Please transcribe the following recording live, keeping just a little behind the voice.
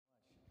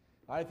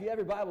All right, if you have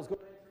your Bibles, go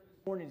ahead and turn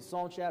this morning to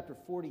Psalm chapter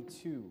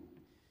 42.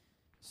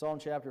 Psalm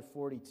chapter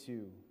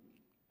 42.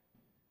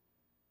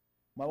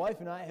 My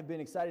wife and I have been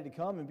excited to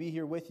come and be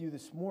here with you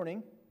this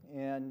morning,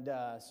 and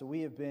so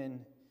we have been.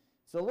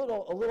 It's a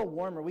little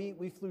warmer.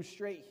 We flew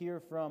straight here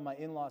from my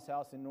in-laws'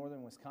 house in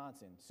northern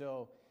Wisconsin.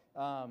 So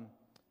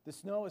the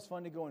snow is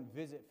fun to go and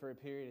visit for a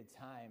period of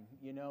time,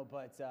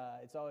 but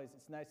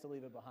it's nice to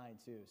leave it behind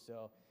too.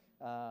 So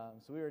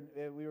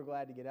we were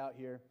glad to get out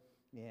here.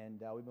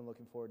 And we've been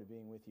looking forward to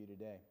being with you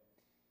today.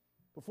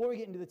 Before we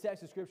get into the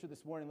text of Scripture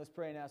this morning, let's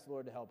pray and ask the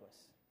Lord to help us.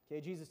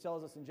 Okay, Jesus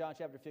tells us in John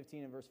chapter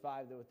 15 and verse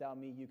 5 that without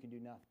me you can do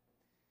nothing.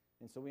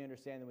 And so we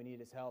understand that we need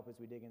His help as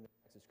we dig into the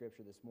text of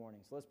Scripture this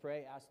morning. So let's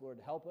pray, ask the Lord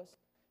to help us,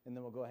 and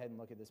then we'll go ahead and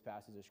look at this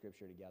passage of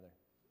Scripture together.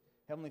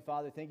 Heavenly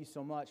Father, thank you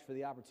so much for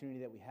the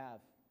opportunity that we have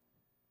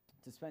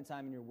to spend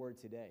time in your Word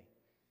today.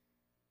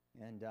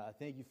 And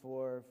thank you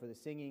for the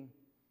singing.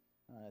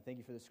 Thank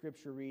you for the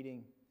Scripture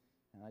reading.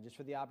 Just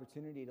for the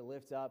opportunity to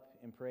lift up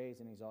and praise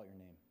and exalt your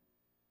name.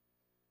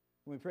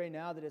 We pray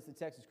now that as the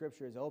text of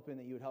Scripture is open,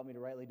 that you would help me to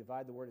rightly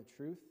divide the word of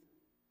truth.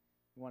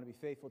 We want to be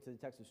faithful to the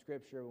text of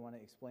Scripture. We want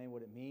to explain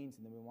what it means,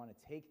 and then we want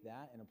to take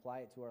that and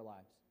apply it to our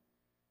lives.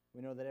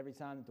 We know that every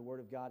time that the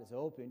Word of God is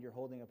opened, you're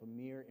holding up a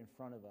mirror in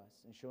front of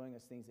us and showing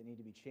us things that need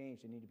to be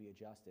changed and need to be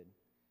adjusted.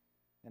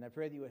 And I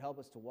pray that you would help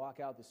us to walk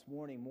out this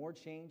morning more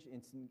changed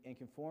and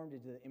conformed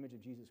into the image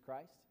of Jesus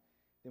Christ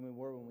than we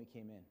were when we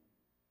came in.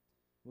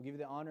 We'll give you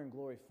the honor and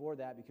glory for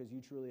that because you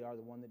truly are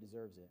the one that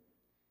deserves it.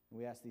 And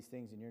we ask these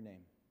things in your name.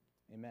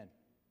 Amen.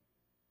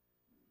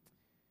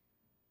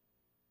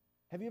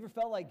 Have you ever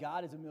felt like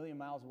God is a million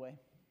miles away?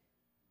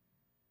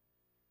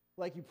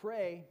 Like you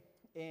pray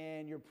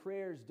and your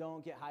prayers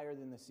don't get higher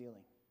than the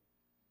ceiling.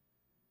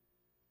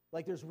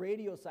 Like there's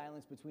radio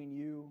silence between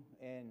you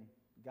and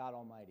God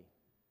Almighty.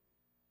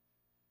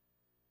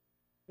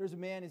 There's a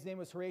man, his name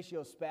was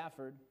Horatio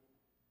Spafford.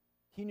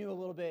 He knew a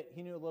little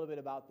bit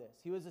about this.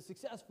 He was a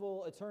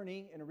successful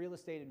attorney and a real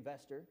estate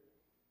investor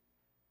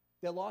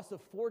that lost a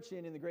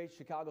fortune in the Great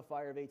Chicago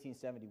Fire of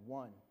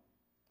 1871.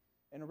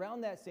 And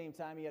around that same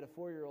time, he had a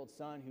 4-year-old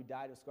son who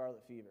died of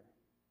scarlet fever.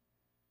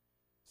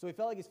 So he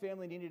felt like his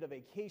family needed a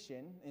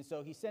vacation, and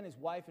so he sent his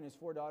wife and his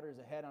 4 daughters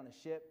ahead on a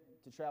ship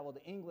to travel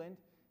to England.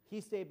 He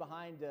stayed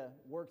behind to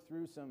work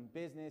through some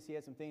business. He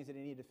had some things that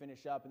he needed to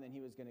finish up, and then he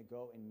was going to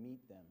go and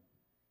meet them.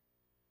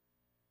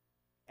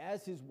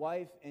 As his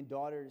wife and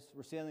daughters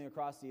were sailing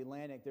across the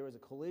Atlantic, there was a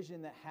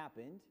collision that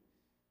happened,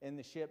 and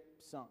the ship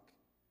sunk.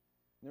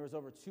 And there was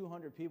over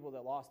 200 people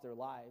that lost their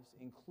lives,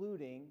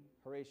 including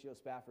Horatio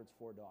Spafford's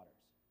 4 daughters.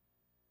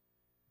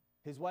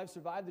 His wife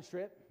survived the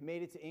trip,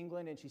 made it to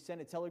England, and she sent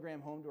a telegram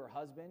home to her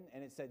husband,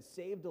 and it said,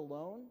 "Saved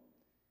alone,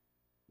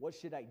 what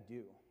should I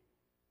do?"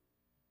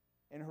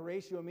 And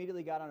Horatio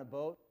immediately got on a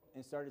boat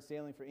and started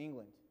sailing for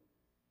England.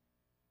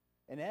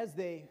 And as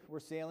they were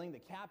sailing, the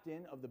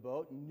captain of the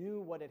boat knew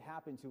what had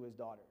happened to his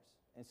daughters.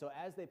 And so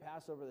as they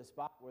passed over the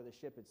spot where the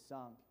ship had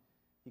sunk,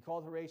 he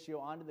called Horatio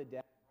onto the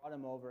deck, brought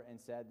him over, and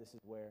said, "This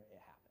is where it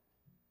happened."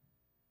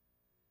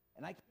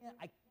 And I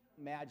can't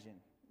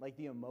imagine, like,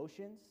 the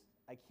emotions.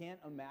 I can't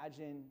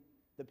imagine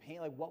the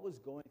pain, like what was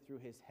going through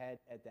his head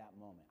at that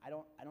moment. I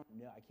don't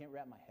know. I can't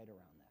wrap my head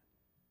around that.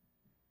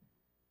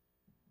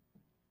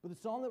 But the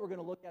psalm that we're going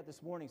to look at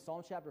this morning,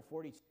 Psalm chapter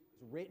 42,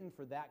 is written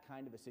for that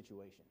kind of a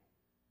situation.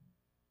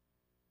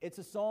 It's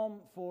a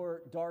psalm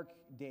for dark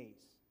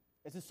days.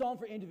 It's a psalm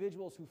for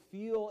individuals who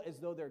feel as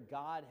though their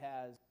God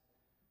has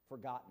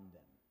forgotten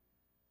them.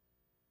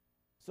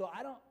 So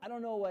I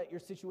don't know what your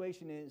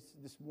situation is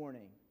this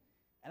morning,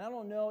 and I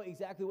don't know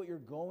exactly what you're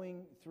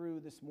going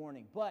through this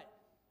morning, but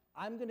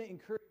I'm going to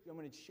encourage you, I'm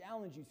going to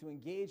challenge you to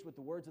engage with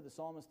the words of the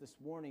psalmist this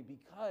morning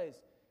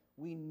because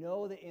we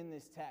know that in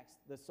this text,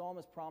 the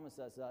psalmist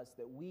promises us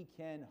that we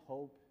can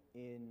hope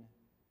in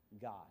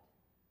God,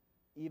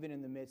 even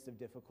in the midst of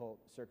difficult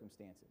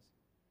circumstances.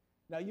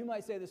 Now, you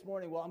might say this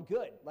morning, well, I'm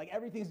good. Like,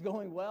 everything's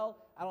going well.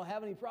 I don't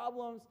have any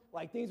problems.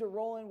 Like, things are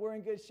rolling. We're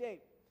in good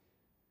shape.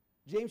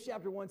 James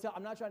chapter 1,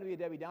 I'm not trying to be a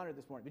Debbie Downer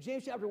this morning, but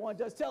James chapter 1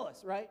 does tell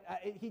us, right?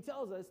 He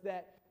tells us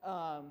that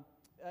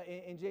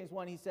in James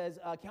 1, he says,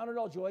 count it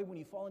all joy when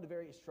you fall into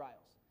various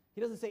trials.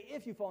 He doesn't say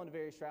if you fall into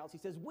various trials. He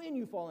says when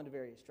you fall into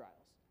various trials.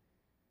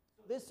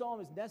 So this psalm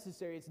is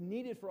necessary. It's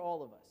needed for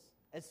all of us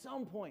at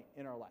some point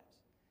in our lives.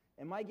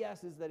 And my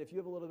guess is that if you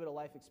have a little bit of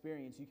life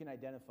experience, you can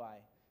identify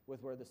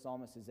with where the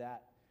psalmist is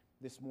at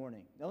this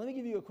morning. Now, let me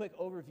give you a quick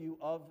overview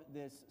of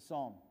this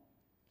psalm.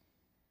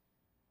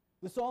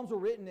 The psalms were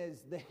written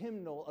as the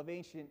hymnal of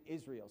ancient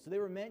Israel, so they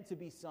were meant to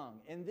be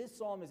sung. And this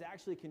psalm is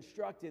actually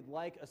constructed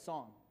like a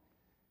song.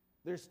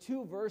 There's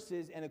 2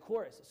 verses and a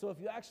chorus. So if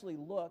you actually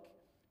look,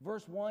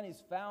 verse 1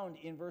 is found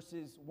in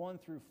verses 1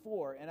 through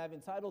 4, and I've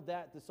entitled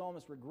that The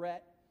Psalmist's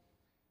Regret.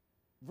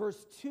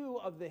 Verse 2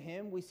 of the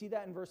hymn, we see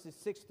that in verses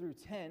 6 through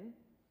 10.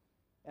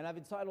 And I've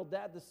entitled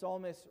that The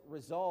Psalmist's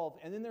Resolve.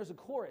 And then there's a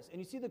chorus. And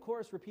you see the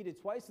chorus repeated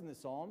twice in the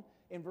psalm,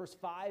 in verse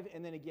 5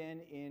 and then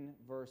again in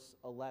verse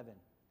 11.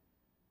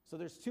 So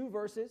there's 2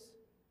 verses,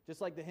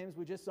 just like the hymns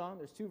we just sung.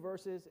 There's 2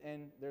 verses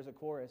and there's a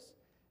chorus.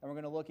 And we're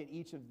going to look at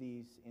each of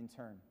these in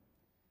turn.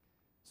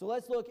 So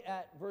let's look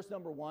at verse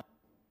number 1.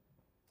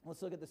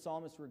 Let's look at the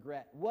psalmist's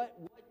regret. What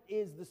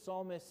is the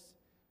psalmist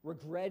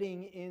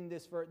regretting in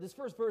this verse? This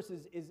first verse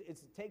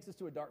it takes us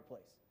to a dark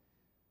place.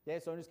 Okay,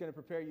 so I'm just going to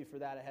prepare you for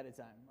that ahead of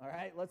time. All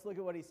right, let's look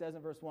at what he says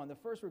in verse 1. The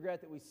first regret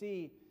that we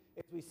see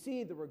is we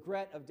see the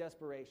regret of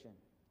desperation.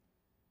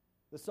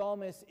 The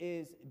psalmist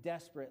is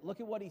desperate. Look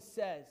at what he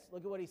says.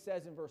 Look at what he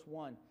says in verse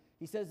 1.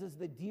 He says, as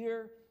the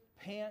deer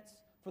pants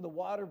for the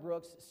water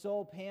brooks,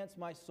 so pants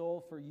my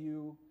soul for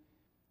you,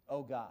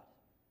 O God.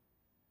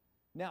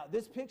 Now,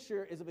 this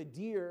picture is of a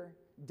deer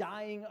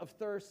dying of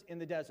thirst in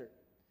the desert.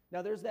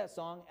 Now, there's that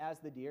song, As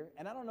the Deer,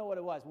 and I don't know what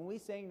it was. When we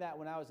sang that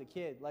when I was a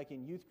kid, like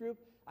in youth group,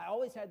 I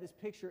always had this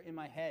picture in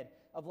my head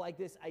of like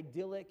this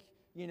idyllic,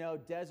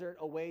 desert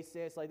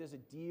oasis, like there's a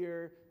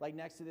deer like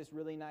next to this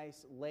really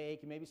nice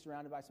lake, maybe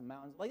surrounded by some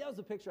mountains. Like that was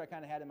the picture I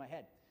kind of had in my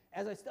head.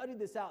 As I studied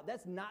this out,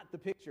 that's not the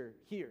picture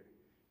here.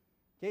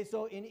 Okay,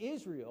 so in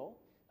Israel,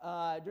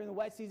 during the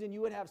wet season,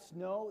 you would have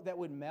snow that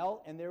would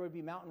melt, and there would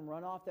be mountain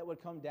runoff that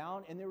would come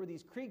down, and there were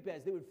these creek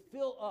beds that would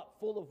fill up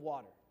full of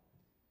water.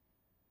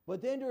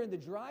 But then during the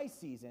dry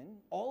season,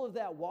 all of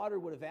that water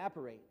would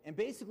evaporate, and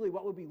basically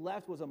what would be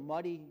left was a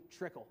muddy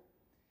trickle.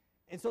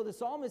 And so the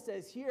psalmist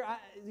says here,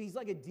 he's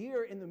like a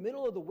deer in the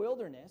middle of the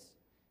wilderness.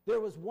 There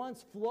was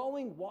once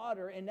flowing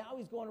water, and now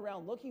he's going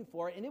around looking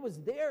for it, and it was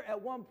there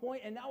at one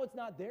point, and now it's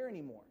not there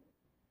anymore.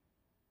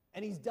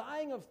 And he's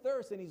dying of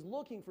thirst, and he's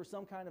looking for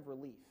some kind of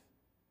relief.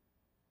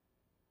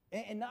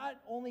 And not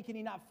only can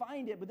he not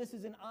find it, but this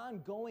is an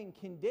ongoing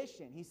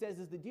condition. He says,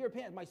 as the deer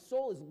pants, my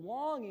soul is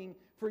longing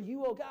for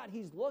you, O God.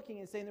 He's looking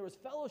and saying there was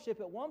fellowship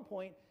at one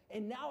point,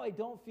 and now I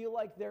don't feel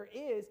like there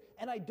is,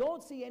 and I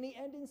don't see any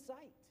end in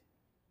sight.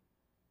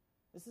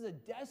 This is a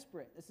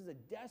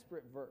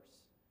desperate verse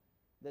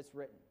that's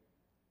written.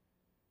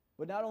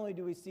 But not only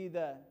do we see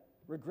the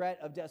regret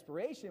of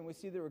desperation, we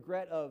see the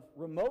regret of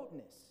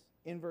remoteness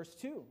in verse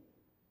 2.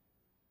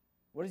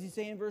 What does he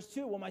say in verse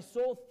 2? Well, my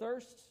soul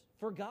thirsts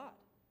for God,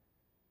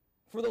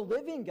 for the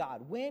living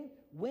God.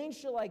 When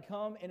shall I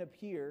come and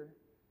appear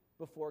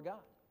before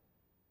God?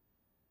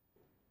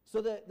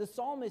 So the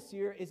psalmist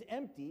here is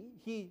empty.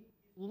 He's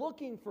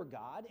looking for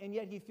God, and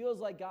yet he feels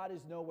like God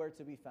is nowhere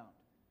to be found.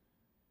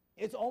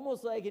 It's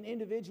almost like an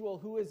individual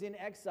who is in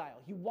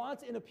exile. He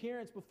wants an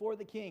appearance before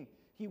the king.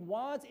 He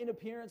wants an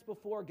appearance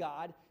before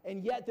God,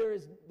 and yet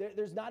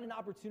there's not an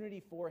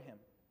opportunity for him.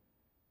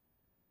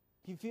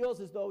 He feels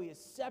as though he is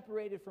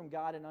separated from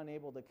God and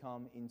unable to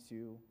come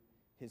into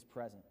his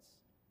presence.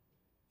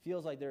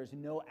 Feels like there is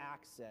no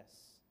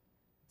access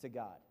to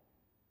God.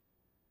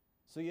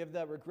 So you have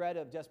the regret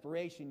of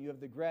desperation. You have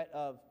the regret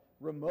of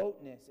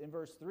remoteness. In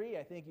verse 3,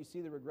 I think you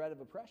see the regret of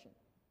oppression.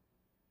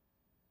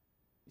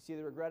 You see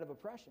the regret of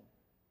oppression.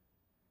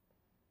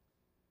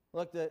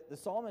 Look, the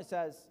psalmist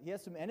has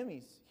some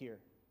enemies here.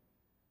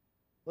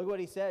 Look what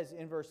he says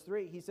in verse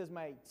 3. He says,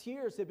 my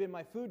tears have been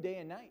my food day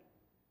and night.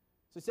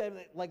 So he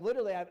said, like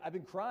literally, I've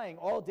been crying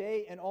all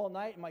day and all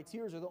night, and my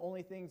tears are the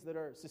only things that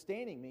are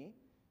sustaining me.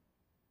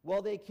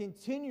 Well, they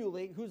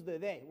continually, who's the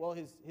they? Well,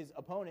 his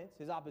opponents,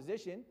 his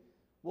opposition.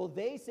 Well,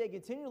 they say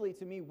continually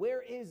to me,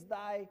 where is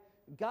thy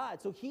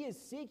God? So he is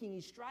seeking,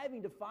 he's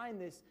striving to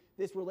find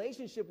this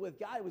relationship with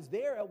God. It was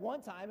there at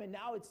one time, and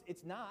now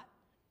it's not.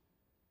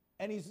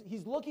 And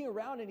he's looking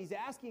around and he's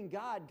asking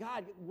God,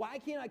 why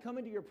can't I come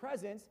into your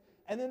presence?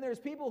 And then there's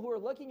people who are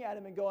looking at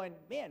him and going,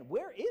 man,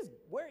 where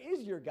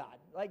is your God?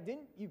 Like,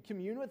 didn't you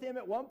commune with him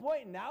at one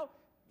point, and now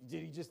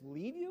did he just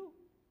leave you?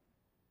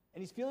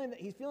 And he's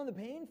feeling the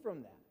pain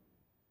from that.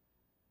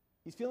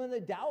 He's feeling the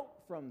doubt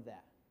from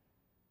that.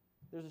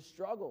 There's a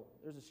struggle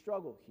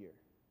here.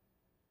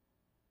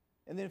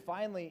 And then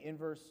finally, in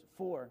verse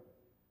 4,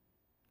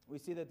 we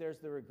see that there's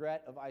the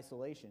regret of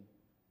isolation.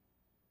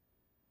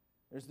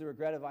 There's the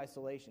regret of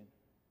isolation.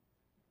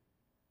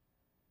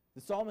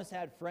 The psalmist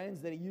had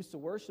friends that he used to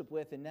worship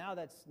with, and now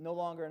that's no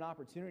longer an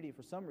opportunity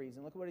for some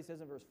reason. Look at what he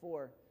says in verse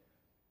 4.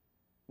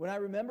 When I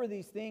remember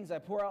these things, I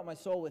pour out my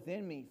soul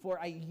within me, for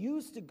I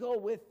used to go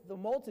with the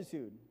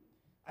multitude.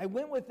 I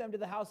went with them to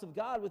the house of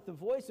God with the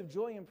voice of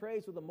joy and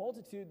praise, with a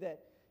multitude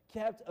that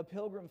kept a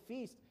pilgrim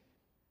feast.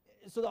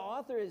 So the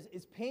author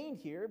is pained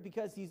here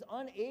because he's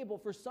unable,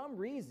 for some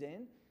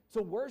reason,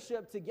 to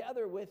worship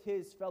together with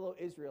his fellow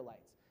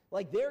Israelites.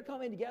 Like they're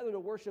coming together to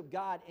worship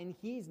God, and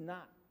he's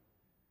not.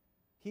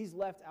 He's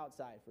left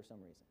outside for some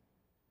reason.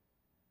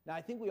 Now,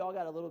 I think we all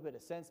got a little bit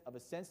of a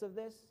sense of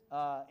this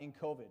in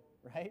COVID,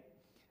 right?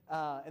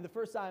 And the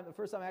first time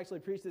I actually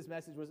preached this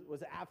message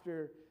was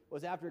after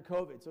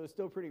COVID, so it's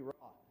still pretty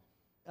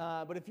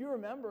raw. But if you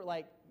remember,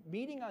 like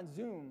meeting on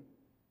Zoom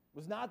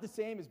was not the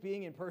same as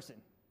being in person.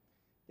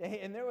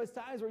 And there was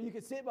times where you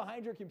could sit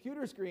behind your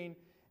computer screen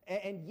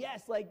and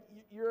yes, like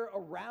you're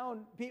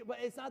around people, but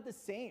it's not the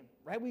same,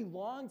 right? We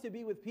long to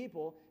be with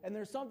people, and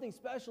there's something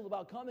special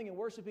about coming and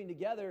worshiping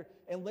together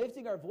and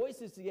lifting our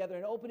voices together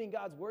and opening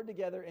God's word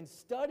together and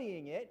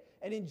studying it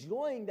and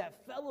enjoying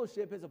that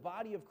fellowship as a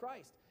body of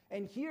Christ.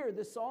 And here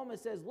the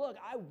psalmist says, look,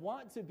 I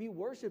want to be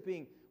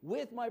worshiping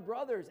with my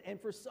brothers. And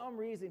for some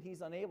reason,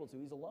 he's unable to.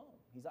 He's alone.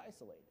 He's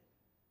isolated.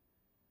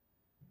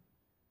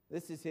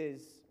 This is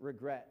his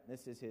regret.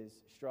 This is his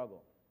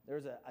struggle.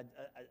 There's a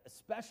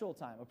special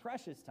time, a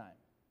precious time.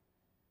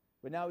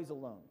 But now he's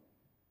alone.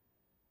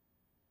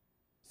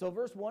 So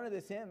verse 1 of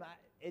this hymn,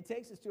 it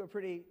takes us to a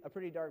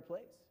pretty dark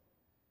place.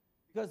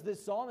 Because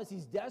this psalmist,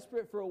 he's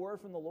desperate for a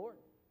word from the Lord.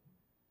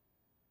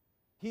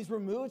 He's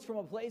removed from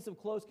a place of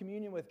close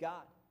communion with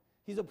God.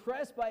 He's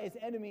oppressed by his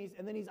enemies,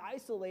 and then he's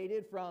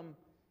isolated from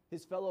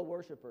his fellow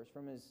worshipers,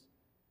 from his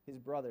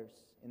brothers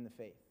in the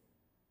faith.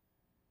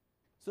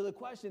 So the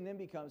question then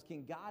becomes,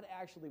 can God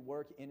actually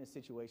work in a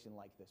situation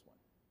like this one?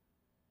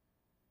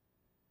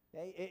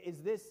 Okay? Is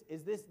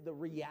this the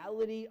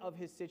reality of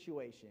his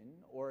situation,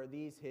 or are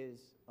these his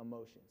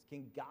emotions?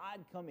 Can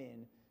God come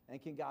in,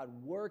 and can God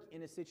work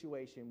in a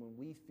situation when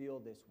we feel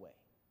this way?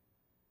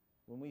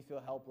 When we feel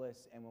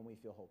helpless and when we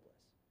feel hopeless?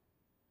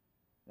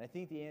 And I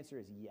think the answer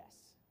is yes.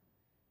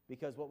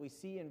 Because what we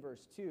see in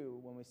verse 2,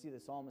 when we see the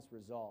psalmist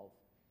resolve,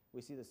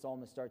 we see the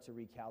psalmist start to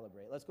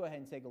recalibrate. Let's go ahead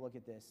and take a look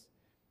at this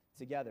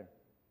together.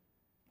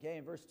 Okay,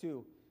 in verse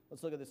 2,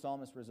 let's look at the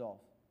psalmist's resolve.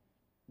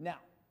 Now,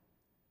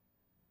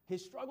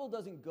 his struggle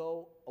doesn't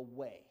go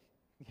away.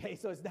 Okay,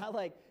 so it's not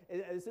like,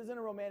 this isn't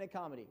a romantic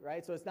comedy,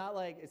 right? So it's not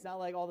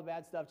like all the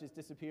bad stuff just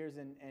disappears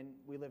and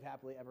we live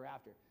happily ever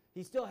after.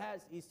 He still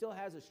has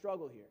a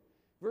struggle here.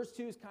 Verse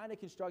 2 is kind of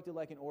constructed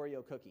like an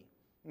Oreo cookie.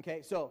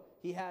 Okay, so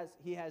he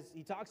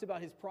talks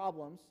about his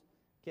problems,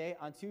 okay,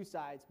 on two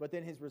sides, but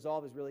then his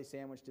resolve is really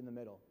sandwiched in the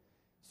middle.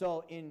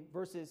 So in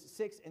verses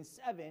 6 and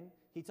 7,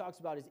 he talks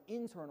about his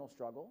internal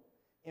struggle.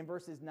 In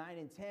verses 9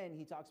 and 10,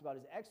 he talks about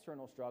his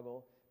external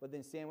struggle, but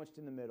then sandwiched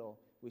in the middle,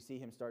 we see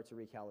him start to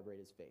recalibrate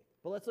his faith.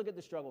 But let's look at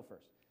the struggle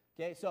first.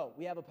 Okay, so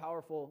we have a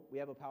powerful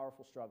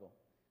struggle.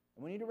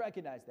 And we need to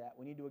recognize that.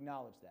 We need to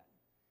acknowledge that.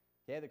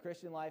 Okay, the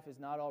Christian life is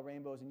not all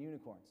rainbows and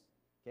unicorns.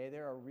 Okay,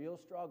 there are real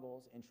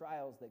struggles and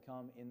trials that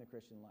come in the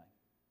Christian life.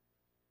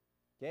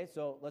 Okay,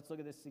 so let's look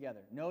at this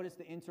together. Notice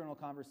the internal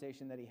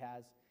conversation that he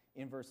has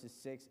in verses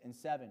 6 and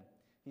 7.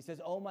 He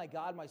says, "Oh my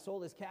God, my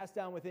soul is cast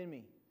down within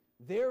me.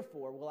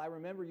 Therefore will I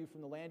remember you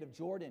from the land of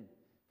Jordan,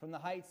 from the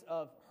heights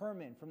of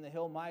Hermon, from the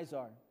hill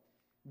Mizar.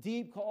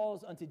 Deep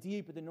calls unto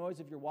deep at the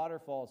noise of your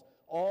waterfalls.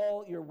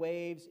 All your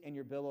waves and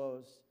your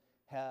billows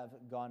have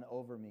gone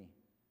over me."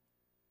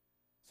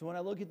 So when I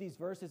look at these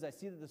verses, I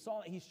see that the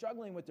psalmist, he's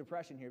struggling with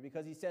depression here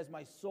because he says,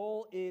 my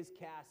soul is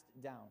cast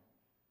down.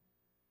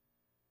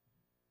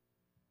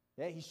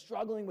 Yeah, he's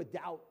struggling with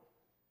doubt.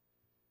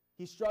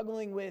 He's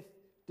struggling with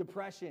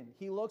depression.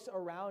 He looks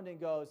around and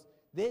goes,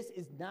 this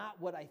is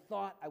not what I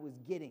thought I was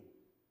getting.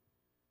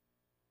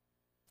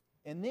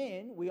 And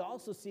then we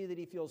also see that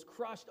he feels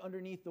crushed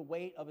underneath the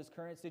weight of his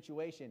current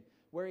situation,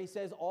 where he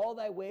says, all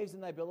thy waves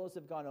and thy billows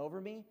have gone over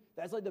me.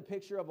 That's like the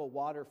picture of a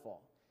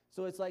waterfall.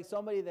 So it's like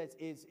somebody that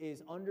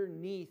is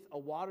underneath a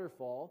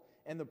waterfall,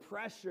 and the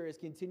pressure is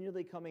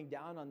continually coming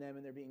down on them,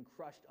 and they're being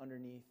crushed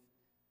underneath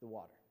the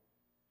water.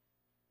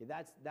 Okay,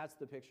 that's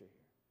the picture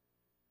here.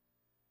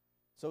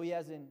 So he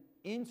has an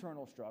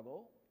internal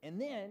struggle, and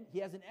then he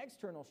has an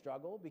external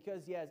struggle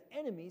because he has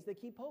enemies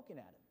that keep poking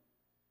at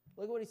him.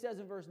 Look at what he says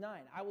in verse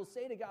 9. I will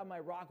say to God,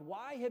 my rock,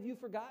 why have you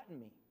forgotten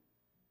me?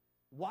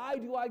 Why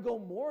do I go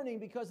mourning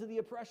because of the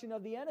oppression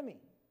of the enemy?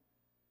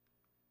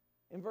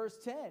 In verse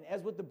 10,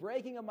 as with the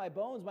breaking of my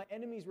bones, my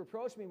enemies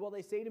reproach me. Will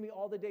they say to me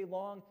all the day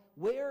long,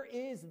 where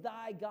is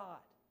thy God?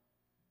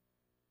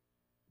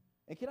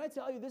 And can I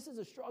tell you, this is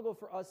a struggle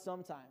for us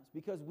sometimes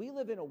because we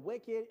live in a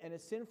wicked and a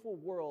sinful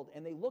world,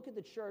 and they look at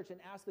the church and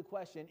ask the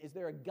question, is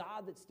there a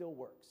God that still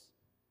works?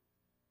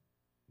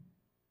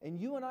 And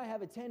you and I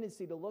have a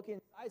tendency to look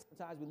inside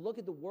sometimes. We look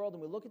at the world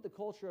and we look at the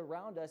culture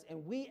around us,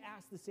 and we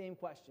ask the same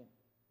question.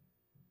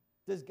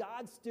 Does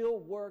God still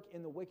work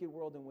in the wicked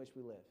world in which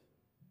we live?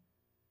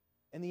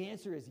 And the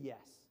answer is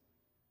yes.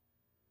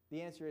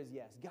 The answer is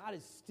yes. God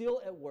is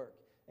still at work,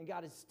 and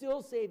God is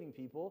still saving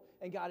people,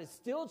 and God is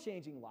still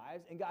changing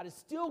lives, and God is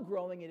still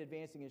growing and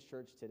advancing his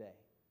church today.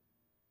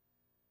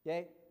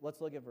 Okay,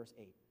 let's look at verse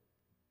 8.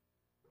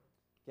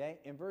 Okay,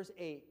 in verse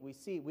 8,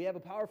 we have a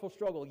powerful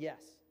struggle,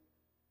 yes.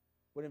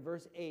 But in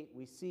verse 8,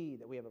 we see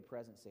that we have a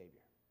present Savior.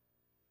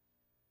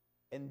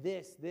 And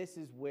this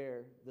is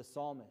where the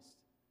psalmist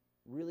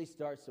really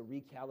starts to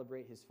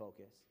recalibrate his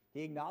focus.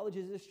 He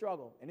acknowledges his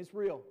struggle, and it's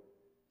real.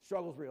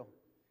 Struggle's real.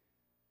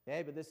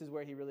 Okay, but this is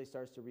where he really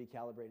starts to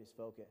recalibrate his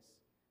focus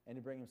and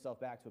to bring himself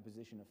back to a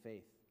position of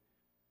faith.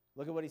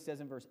 Look at what he says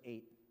in verse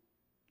 8.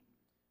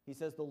 He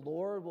says, the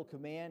Lord will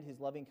command his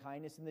loving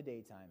kindness in the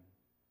daytime,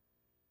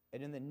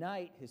 and in the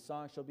night his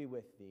song shall be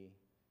with thee,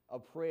 a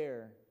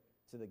prayer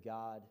to the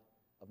God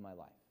of my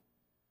life.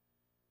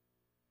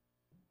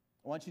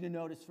 I want you to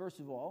notice, first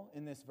of all,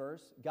 in this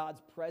verse,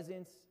 God's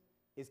presence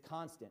is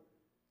constant.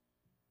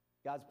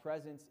 God's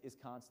presence is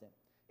constant.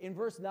 In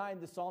verse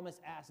 9, the psalmist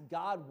asks,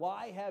 God,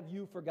 why have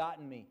you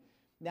forgotten me?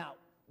 Now,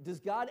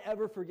 does God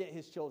ever forget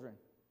his children?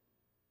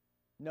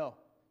 No.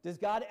 Does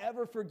God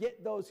ever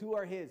forget those who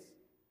are his?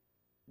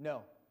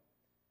 No.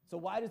 So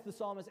why does the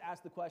psalmist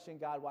ask the question,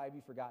 God, why have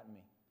you forgotten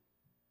me?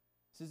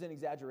 This is an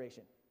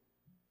exaggeration.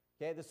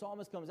 Okay, the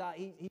psalmist comes out,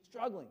 he's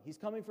struggling. He's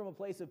coming from a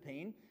place of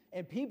pain,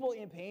 and people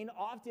in pain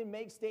often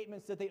make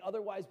statements that they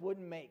otherwise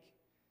wouldn't make.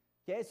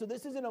 Okay, so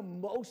this is an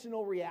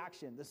emotional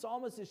reaction. The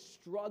psalmist is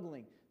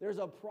struggling. There's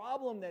a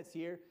problem that's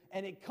here,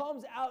 and it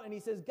comes out, and he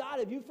says, God,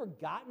 have you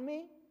forgotten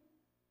me?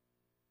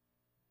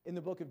 In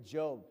the book of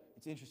Job,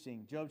 it's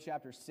interesting. Job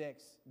chapter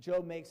 6,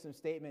 Job makes some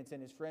statements,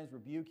 and his friends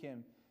rebuke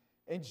him.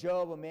 And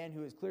Job, a man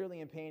who is clearly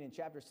in pain, in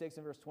chapter 6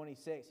 and verse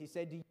 26, he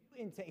said,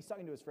 he's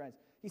talking to his friends,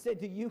 he said,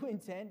 do you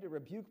intend to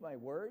rebuke my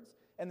words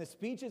and the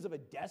speeches of a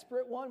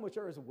desperate one, which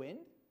are as wind?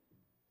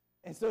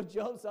 And so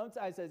Job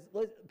sometimes says,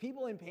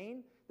 people in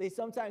pain, they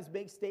sometimes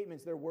make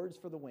statements, they're words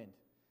for the wind.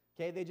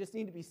 Okay, they just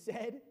need to be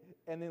said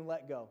and then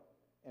let go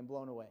and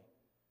blown away.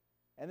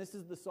 And this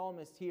is the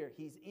psalmist here.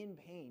 He's in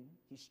pain,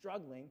 he's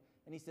struggling,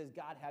 and he says,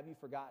 God, have you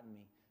forgotten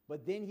me?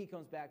 But then he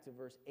comes back to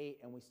verse 8,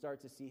 and we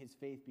start to see his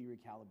faith be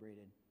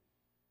recalibrated.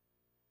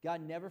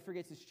 God never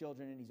forgets his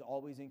children, and he's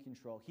always in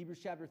control. Hebrews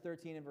chapter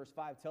 13 and verse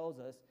 5 tells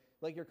us,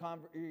 let your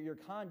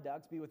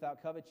conduct be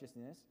without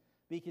covetousness.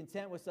 Be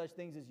content with such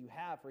things as you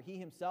have, for he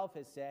himself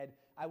has said,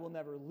 I will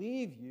never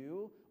leave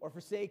you or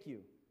forsake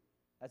you.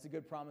 That's a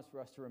good promise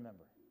for us to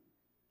remember.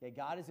 Okay,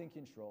 God is in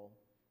control,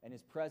 and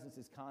his presence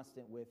is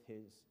constant with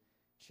his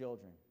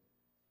children.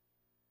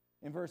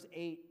 In verse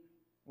 8,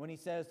 when he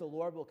says, the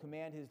Lord will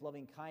command his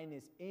loving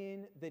kindness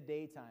in the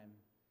daytime,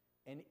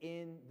 and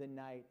in the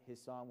night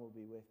his song will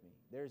be with me.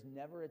 There's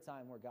never a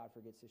time where God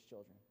forgets his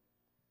children.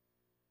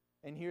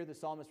 And here the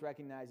psalmist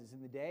recognizes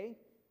in the day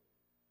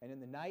and in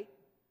the night,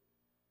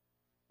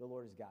 the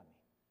Lord has got me.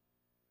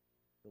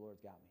 The Lord's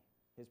got me.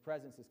 His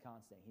presence is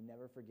constant. He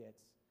never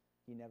forgets.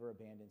 He never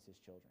abandons his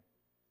children.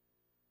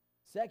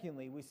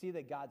 Secondly, we see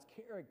that God's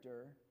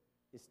character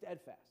is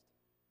steadfast.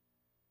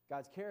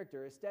 God's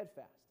character is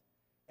steadfast.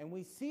 And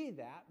we see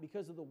that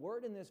because of the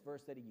word in this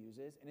verse that he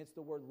uses, and it's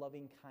the word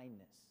loving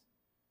kindness.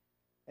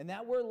 And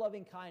that word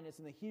loving kindness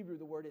in the Hebrew,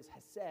 the word is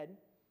hesed,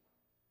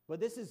 but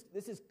this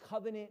is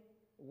covenant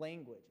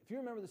language. If you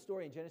remember the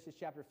story in Genesis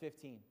chapter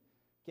 15,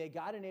 okay,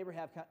 God and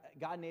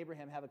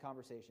Abraham have a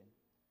conversation.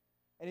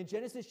 And in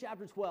Genesis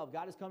chapter 12,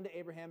 God has come to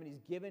Abraham and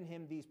he's given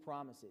him these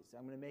promises.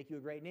 I'm going to make you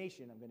a great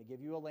nation. I'm going to give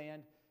you a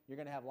land. You're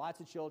going to have lots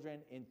of children,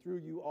 and through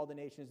you all the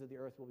nations of the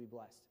earth will be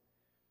blessed.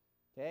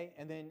 Okay,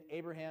 and then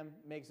Abraham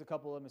makes a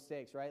couple of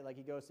mistakes, right? Like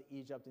he goes to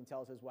Egypt and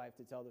tells his wife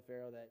to tell the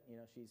Pharaoh that,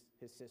 she's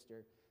his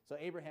sister. So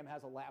Abraham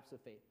has a lapse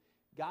of faith.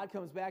 God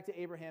comes back to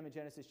Abraham in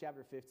Genesis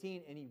chapter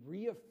 15, and he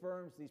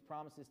reaffirms these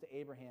promises to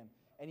Abraham,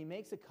 and he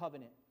makes a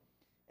covenant.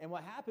 And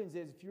what happens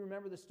is, if you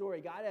remember the story,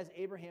 God has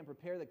Abraham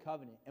prepare the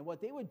covenant. And what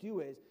they would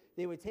do is,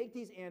 they would take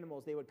these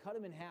animals, they would cut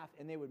them in half,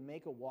 and they would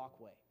make a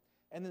walkway.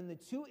 And then the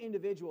two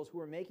individuals who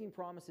were making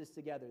promises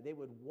together, they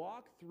would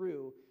walk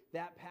through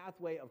that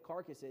pathway of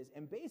carcasses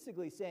and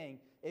basically saying,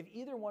 if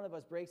either one of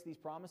us breaks these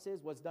promises,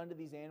 what's done to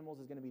these animals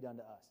is going to be done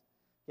to us.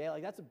 Okay,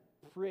 like that's a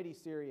pretty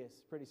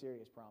serious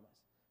promise.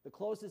 The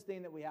closest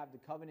thing that we have to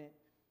covenant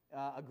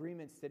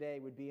agreements today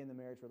would be in the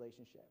marriage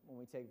relationship when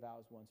we take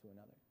vows one to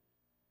another.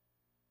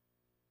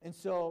 And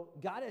so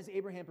God has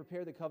Abraham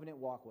prepare the covenant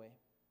walkway,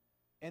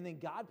 and then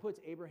God puts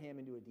Abraham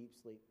into a deep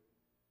sleep.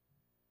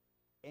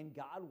 And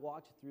God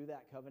walked through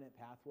that covenant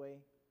pathway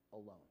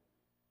alone.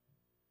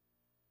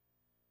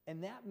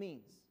 And that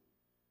means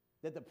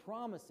that the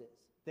promises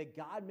that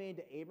God made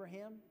to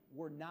Abraham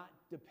were not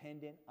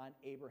dependent on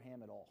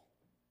Abraham at all.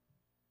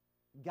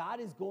 God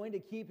is going to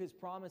keep his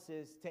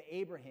promises to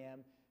Abraham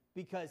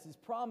because his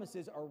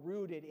promises are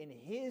rooted in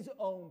his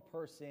own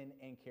person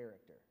and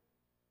character.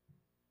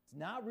 It's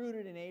not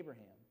rooted in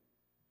Abraham.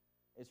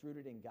 It's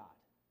rooted in God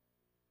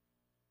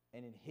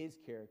and in his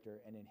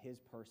character and in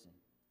his person.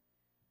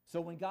 So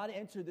when God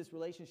entered this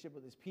relationship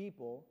with his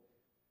people,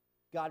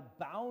 God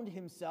bound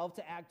himself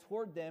to act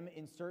toward them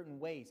in certain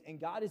ways. And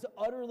God is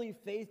utterly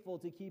faithful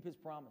to keep his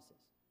promises.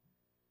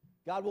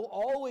 God will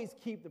always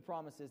keep the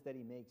promises that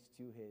he makes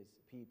to his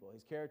people.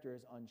 His character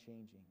is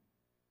unchanging.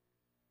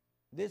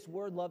 This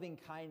word loving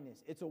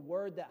kindness, it's a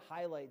word that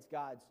highlights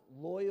God's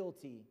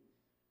loyalty.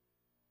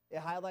 It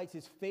highlights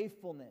his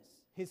faithfulness,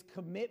 his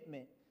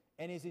commitment,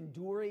 and his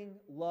enduring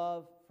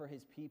love for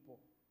his people.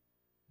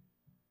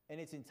 And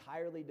it's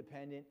entirely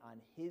dependent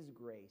on his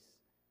grace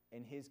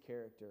and his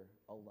character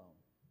alone.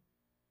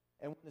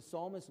 And when the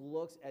psalmist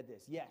looks at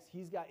this, yes,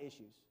 he's got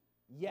issues.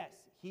 Yes,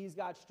 he's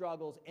got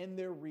struggles, and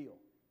they're real.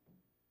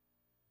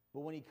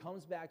 But when he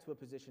comes back to a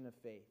position of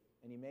faith,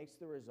 and he makes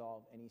the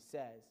resolve, and he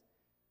says,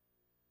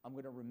 I'm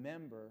going to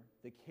remember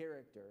the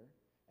character,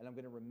 and I'm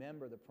going to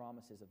remember the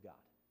promises of God.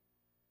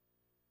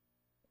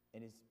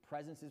 And his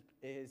presence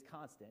is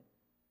constant,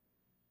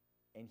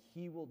 and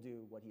he will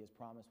do what he has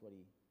promised, what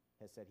he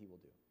has said he will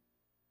do.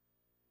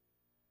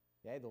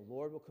 Okay, the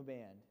Lord will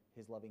command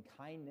his loving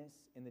kindness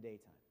in the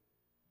daytime,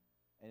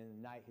 and in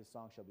the night his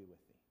song shall be with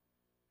thee.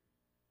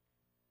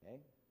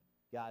 Okay,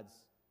 God's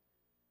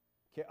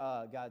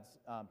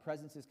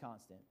presence is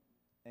constant,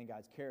 and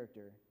God's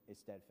character is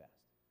steadfast.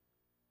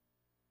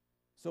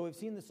 So we've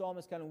seen the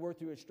psalmist kind of work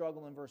through his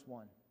struggle in verse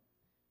 1.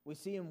 We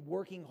see him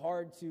working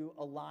hard to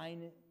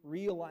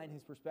realign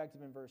his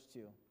perspective in verse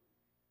 2.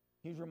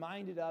 He's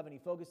reminded of and he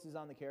focuses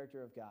on the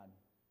character of God.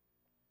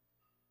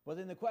 But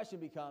then the question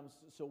becomes,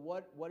 so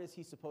what is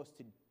he supposed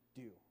to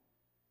do?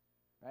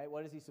 Right?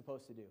 What is he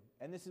supposed to do?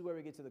 And this is where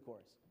we get to the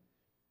chorus.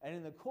 And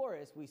in the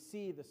chorus, we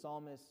see the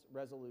psalmist's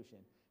resolution.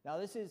 Now,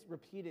 this is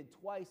repeated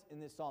twice in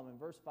this psalm, in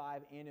verse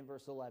 5 and in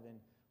verse 11.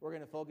 We're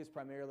going to focus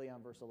primarily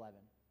on verse 11.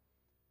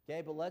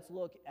 Okay, but let's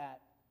look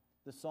at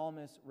the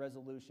psalmist's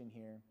resolution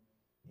here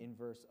in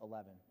verse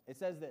 11. It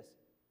says this,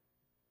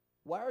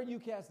 "Why are you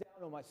cast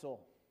down, O my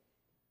soul?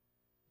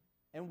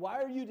 And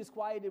why are you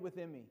disquieted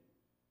within me?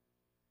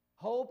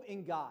 Hope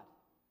in God,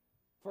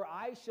 for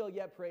I shall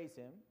yet praise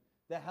him,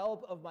 the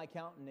help of my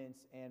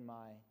countenance and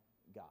my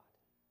God."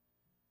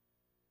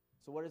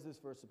 So what is this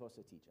verse supposed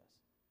to teach us?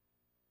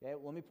 Okay,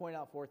 well, let me point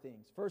out 4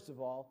 things. First of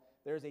all,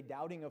 there's a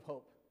doubting of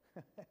hope.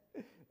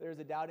 There's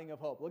a doubting of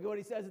hope. Look at what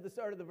he says at the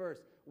start of the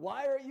verse.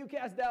 Why are you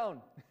cast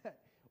down?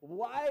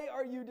 Why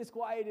are you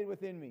disquieted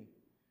within me?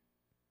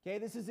 Okay,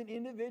 this is an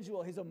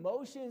individual. His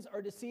emotions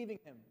are deceiving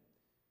him.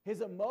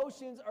 His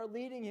emotions are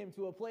leading him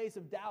to a place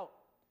of doubt.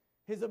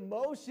 His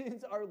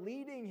emotions are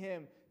leading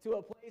him to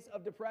a place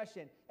of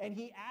depression. And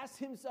he asks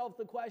himself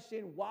the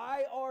question,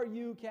 why are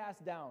you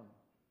cast down?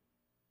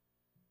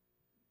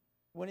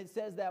 When it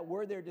says that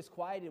word there,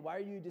 disquieted, why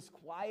are you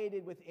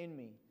disquieted within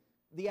me?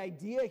 The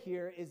idea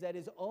here is that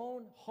his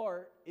own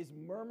heart is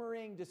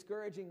murmuring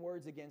discouraging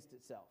words against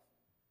itself.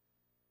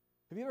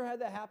 Have you ever had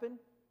that happen?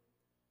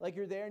 Like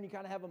you're there and you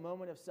kind of have a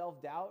moment of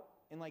self-doubt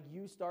and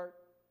you start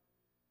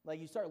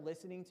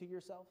listening to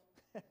yourself.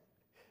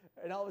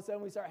 And all of a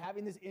sudden we start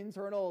having this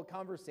internal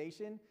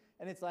conversation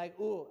and it's like,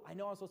 ooh, I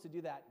know I'm supposed to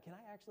do that. Can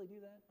I actually do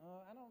that?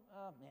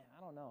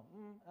 I don't know.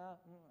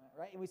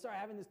 Right? And we start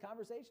having this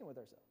conversation with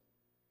ourselves.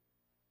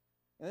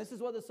 And this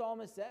is what the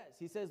psalmist says.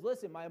 He says,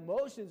 listen, my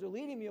emotions are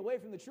leading me away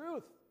from the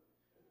truth.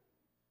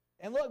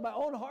 And look, my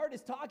own heart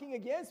is talking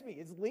against me.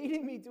 It's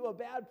leading me to a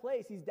bad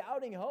place. He's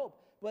doubting hope.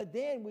 But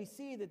then we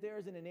see that there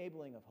is an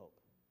enabling of hope.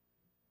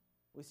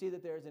 We see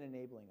that there is an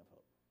enabling of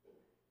hope.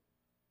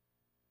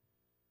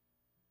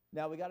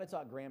 Now, we got to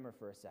talk grammar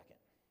for a second.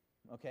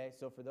 Okay,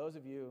 so for those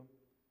of you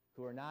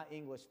who are not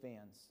English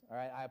fans, all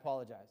right, I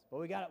apologize.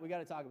 But we got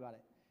to talk about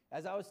it.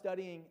 As I was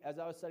studying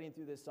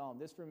through this psalm,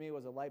 this for me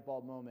was a light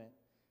bulb moment.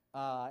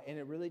 And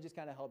it really just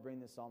kind of helped bring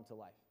this psalm to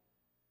life.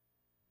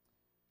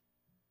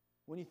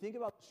 When you think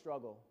about the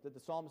struggle that the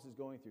psalmist is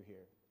going through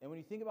here, and when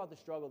you think about the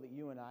struggle that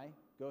you and I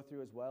go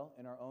through as well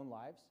in our own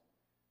lives,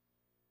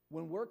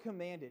 when we're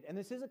commanded, and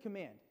this is a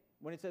command,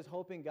 when it says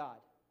hope in God,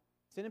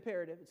 it's an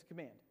imperative, it's a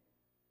command.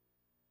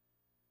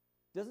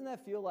 Doesn't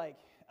that feel like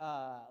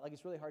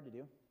it's really hard to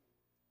do?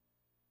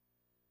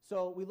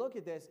 So we look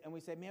at this and we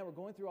say, man, we're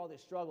going through all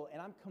this struggle,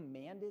 and I'm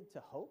commanded to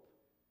hope?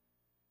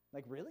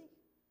 Like, really?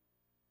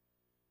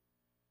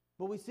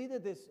 But we see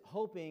that this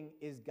hoping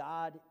is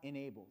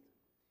God-enabled.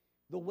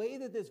 The way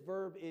that this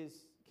verb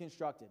is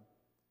constructed,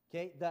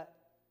 okay,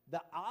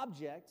 the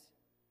object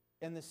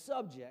and the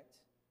subject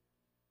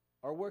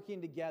are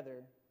working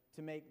together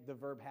to make the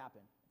verb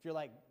happen. If you're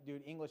like,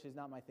 dude, English is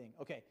not my thing.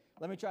 Okay,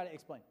 let me try to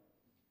explain.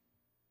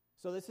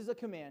 So this is a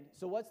command.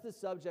 So what's the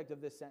subject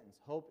of this sentence?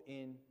 Hope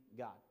in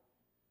God.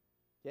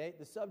 Okay,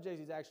 the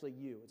subject is actually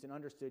you. It's an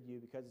understood you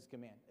because it's a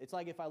command. It's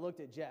like if I looked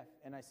at Jeff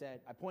and I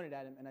pointed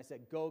at him and I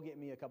said, go get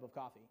me a cup of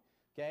coffee.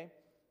 Okay?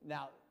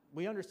 Now,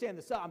 we understand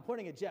I'm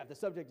pointing at Jeff. The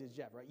subject is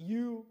Jeff, right?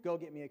 You go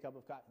get me a cup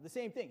of coffee. The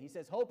same thing. He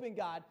says, hope in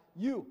God.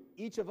 You,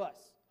 each of us,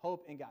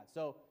 hope in God.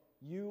 So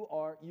you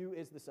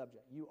is the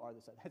subject. You are the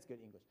subject. That's good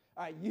English.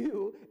 All right,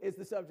 you is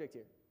the subject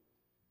here.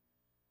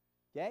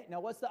 Okay? Now,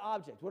 what's the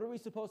object? What are we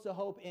supposed to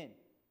hope in?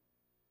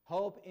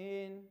 Hope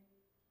in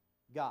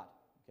God.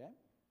 Okay?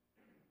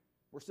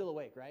 We're still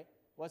awake, right?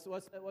 What's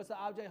the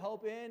object?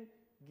 Hope in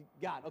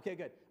God. Okay,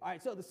 good. All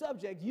right, so the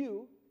subject,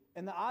 you,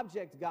 and the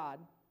object, God,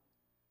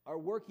 are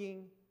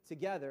working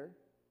together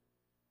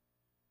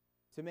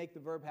to make the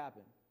verb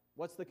happen.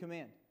 What's the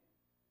command?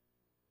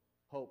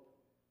 Hope.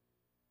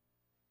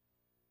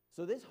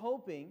 So this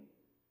hoping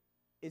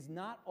is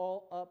not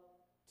all up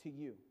to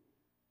you.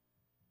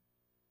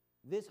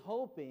 This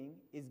hoping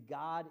is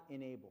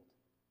God-enabled.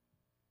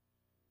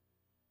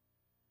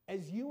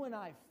 As you and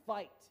I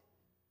fight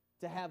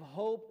to have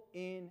hope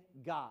in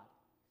God,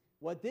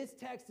 what this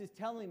text is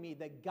telling me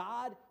that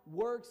God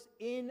works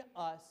in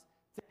us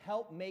to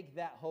help make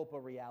that hope a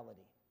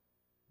reality.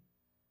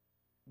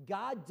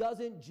 God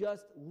doesn't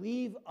just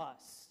leave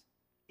us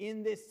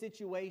in this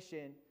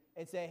situation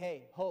and say,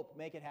 hey, hope,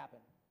 make it happen.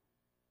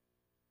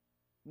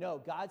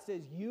 No, God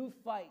says, you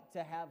fight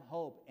to have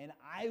hope, and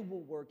I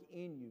will work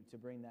in you to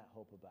bring that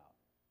hope about.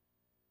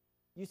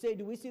 You say,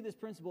 do we see this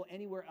principle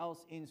anywhere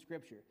else in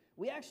Scripture?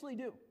 We actually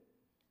do.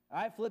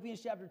 All right,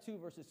 Philippians chapter 2,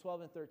 verses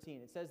 12 and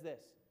 13. It says this,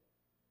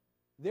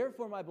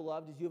 therefore, my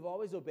beloved, as you have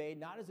always obeyed,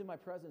 not as in my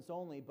presence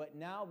only, but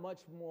now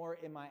much more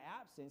in my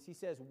absence, he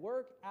says,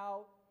 work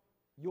out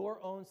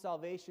your own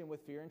salvation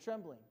with fear and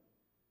trembling.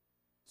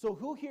 So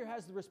who here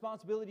has the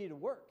responsibility to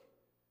work?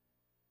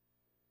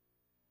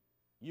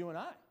 You and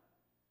I.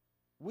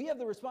 We have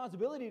the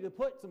responsibility to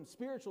put some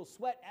spiritual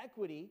sweat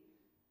equity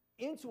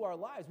into our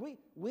lives.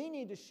 We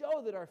need to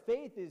show that our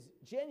faith is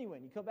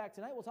genuine. You come back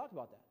tonight, we'll talk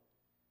about that.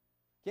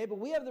 Okay, but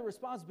we have the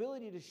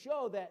responsibility to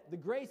show that the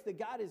grace that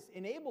God has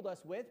enabled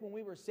us with when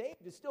we were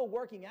saved is still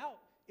working out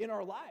in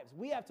our lives.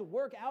 We have to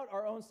work out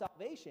our own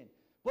salvation.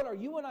 But are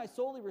you and I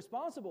solely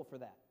responsible for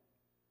that?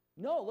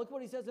 No, look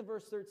what he says in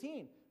verse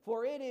 13.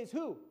 For it is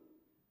who?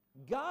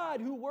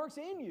 God who works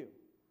in you,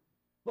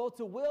 both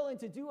to will and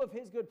to do of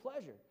his good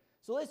pleasure.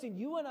 So listen,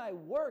 you and I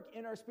work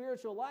in our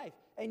spiritual life.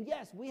 And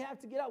yes, we have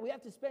to get out. We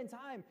have to spend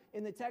time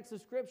in the text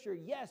of Scripture.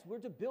 Yes, we're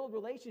to build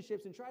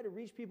relationships and try to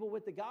reach people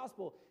with the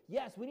gospel.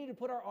 Yes, we need to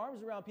put our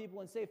arms around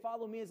people and say,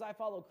 follow me as I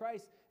follow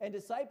Christ, and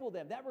disciple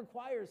them. That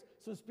requires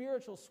some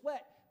spiritual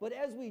sweat. But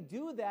as we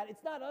do that,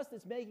 it's not us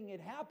that's making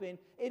it happen.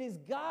 It is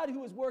God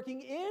who is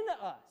working in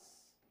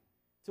us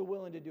to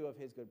will and to do of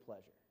his good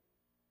pleasure.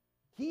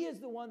 He is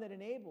the one that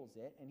enables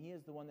it, and he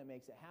is the one that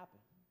makes it happen.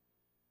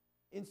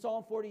 In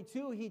Psalm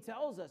 42, he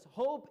tells us,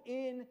 hope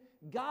in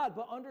God,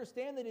 but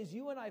understand that as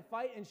you and I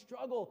fight and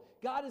struggle,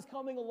 God is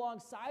coming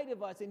alongside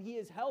of us, and he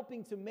is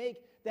helping to make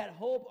that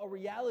hope a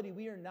reality.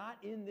 We are not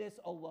in this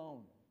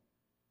alone.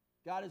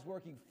 God is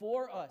working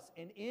for us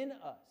and in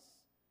us,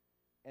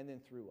 and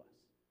then through us.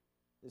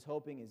 This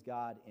hoping is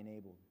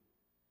God-enabled.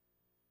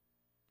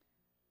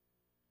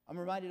 I'm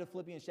reminded of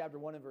Philippians chapter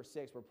 1 and verse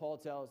 6, where Paul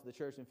tells the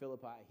church in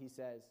Philippi, he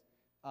says,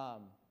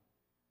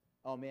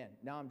 oh man,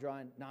 now I'm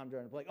drawing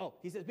a blank. Oh,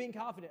 he says, being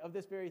confident of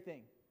this very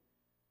thing,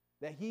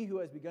 that he who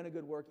has begun a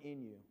good work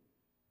in you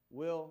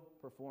will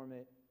perform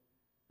it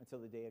until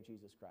the day of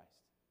Jesus Christ.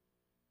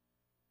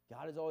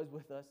 God is always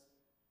with us.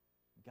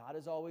 God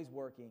is always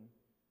working.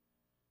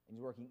 And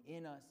he's working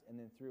in us and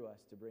then through us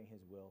to bring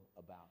his will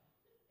about.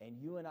 And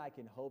you and I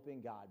can hope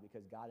in God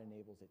because God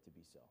enables it to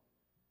be so.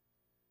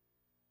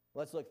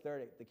 Let's look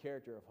third at the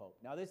character of hope.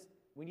 Now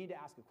we need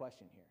to ask a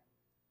question here.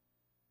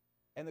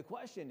 And the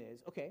question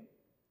is, okay,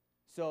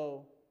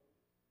 so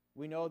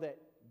we know that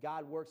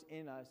God works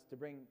in us to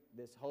bring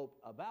this hope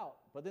about,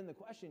 but then the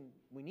question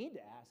we need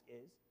to ask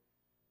is,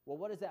 well,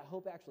 what does that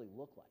hope actually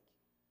look like?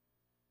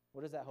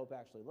 What does that hope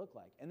actually look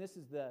like? And this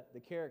is the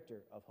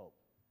character of hope.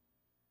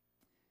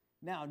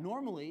 Now,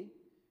 normally,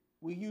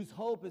 we use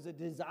hope as a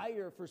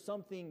desire for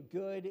something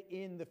good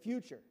in the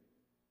future.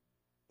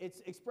 It's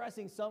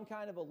expressing some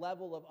kind of a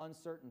level of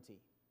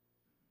uncertainty.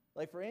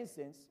 Like, for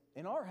instance,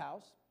 in our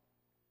house,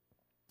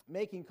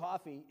 making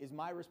coffee is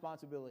my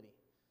responsibility.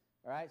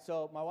 All right,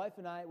 so my wife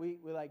and I, we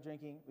like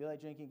drinking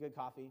good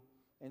coffee,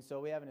 and so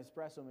we have an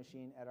espresso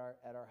machine at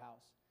our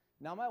house.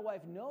 Now, my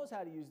wife knows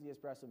how to use the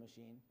espresso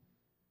machine.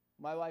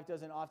 My wife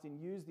doesn't often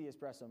use the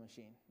espresso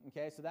machine.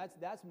 Okay, so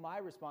that's my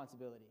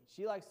responsibility.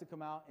 She likes to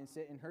come out and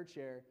sit in her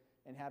chair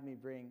and have me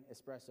bring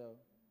espresso,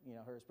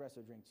 her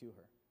espresso drink to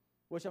her,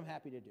 which I'm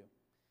happy to do.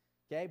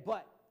 Okay,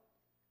 but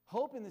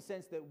hope in the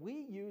sense that we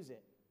use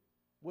it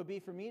would be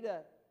for me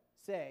to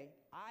say,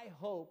 I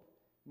hope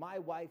my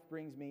wife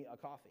brings me a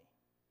coffee.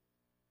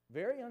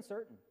 Very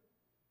uncertain,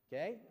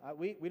 okay?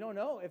 We don't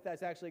know if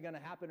that's actually going to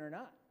happen or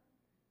not.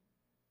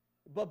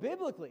 But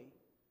biblically,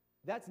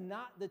 that's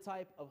not the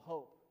type of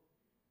hope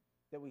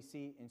that we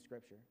see in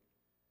Scripture,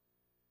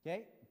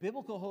 okay?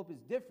 Biblical hope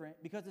is different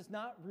because it's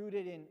not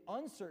rooted in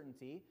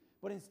uncertainty,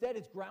 but instead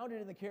it's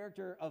grounded in the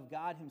character of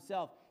God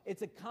himself.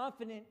 It's a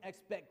confident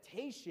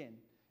expectation,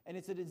 and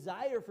it's a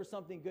desire for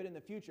something good in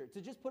the future.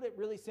 To just put it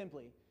really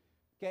simply,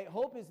 okay,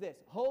 hope is this.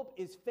 Hope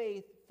is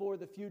faith for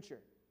the future.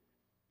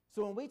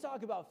 So when we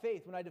talk about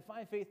faith, when I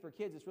define faith for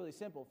kids, it's really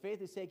simple.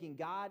 Faith is taking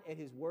God at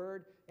his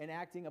word and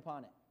acting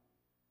upon it.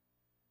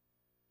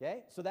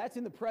 Okay? So that's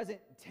in the present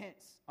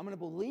tense. I'm going to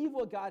believe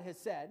what God has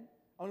said.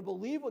 I'm going to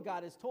believe what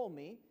God has told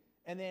me.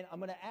 And then I'm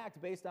going to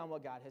act based on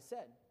what God has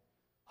said.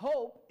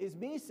 Hope is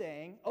me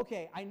saying,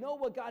 okay, I know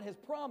what God has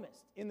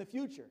promised in the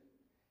future.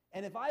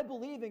 And if I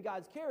believe in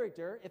God's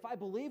character, if I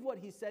believe what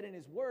he said in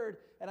his word,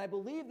 and I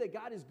believe that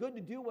God is good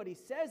to do what he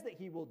says that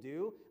he will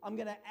do, I'm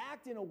going to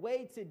act in a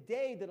way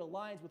today that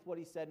aligns with what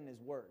he said in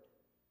his word.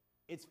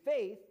 It's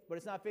faith, but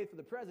it's not faith for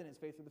the present, it's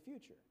faith for the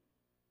future.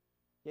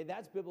 Okay,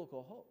 that's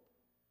biblical hope.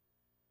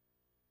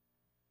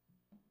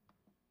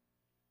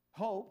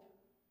 Hope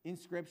in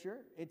Scripture,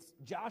 it's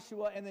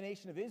Joshua and the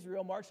nation of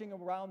Israel marching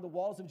around the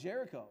walls of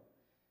Jericho.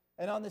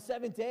 And on the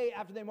seventh day,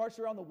 after they marched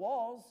around the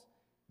walls,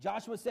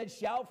 Joshua said,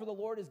 shout, for the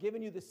Lord has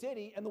given you the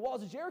city, and the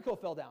walls of Jericho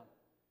fell down.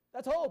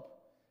 That's hope.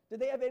 Did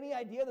they have any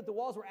idea that the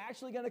walls were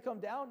actually going to come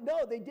down?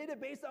 No, they did it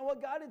based on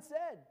what God had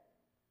said.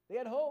 They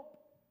had hope.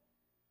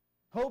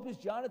 Hope is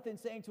Jonathan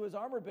saying to his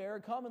armor bearer,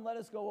 come and let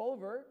us go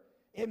over.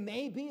 It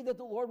may be that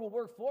the Lord will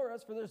work for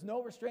us, for there's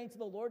no restraint to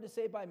the Lord to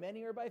save by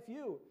many or by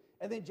few.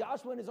 And then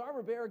Joshua and his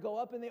armor bearer go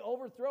up and they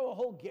overthrow a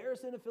whole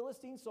garrison of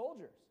Philistine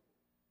soldiers.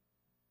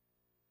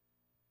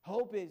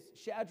 Hope is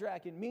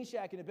Shadrach and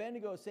Meshach and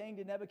Abednego saying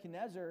to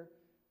Nebuchadnezzar,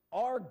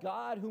 our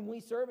God whom we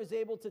serve is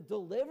able to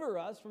deliver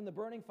us from the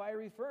burning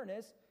fiery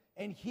furnace,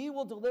 and he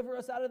will deliver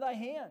us out of thy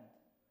hand.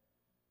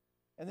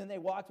 And then they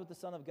walked with the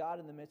Son of God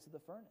in the midst of the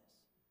furnace.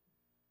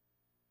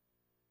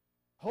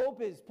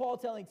 Hope is Paul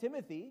telling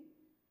Timothy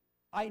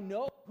I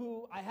know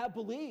who I have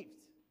believed,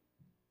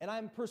 and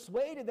I'm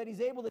persuaded that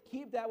he's able to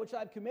keep that which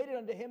I've committed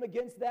unto him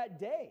against that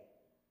day.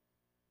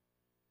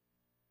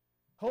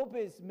 Hope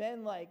is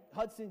men like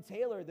Hudson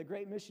Taylor, the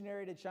great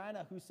missionary to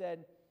China, who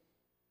said,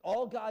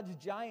 all God's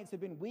giants have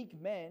been weak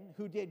men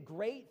who did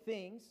great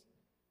things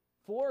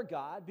for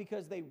God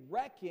because they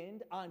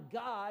reckoned on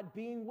God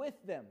being with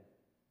them.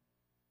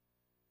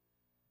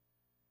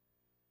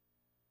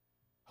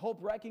 Hope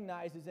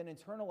recognizes and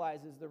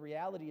internalizes the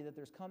reality that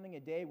there's coming a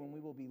day when we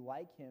will be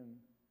like him,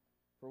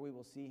 for we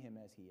will see him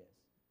as he is.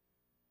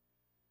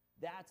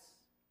 That's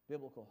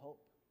biblical hope.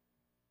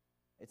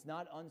 It's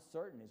not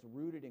uncertain. It's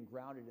rooted and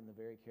grounded in the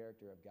very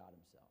character of God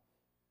himself.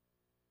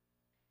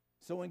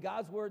 So when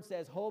God's word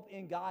says hope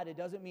in God, it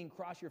doesn't mean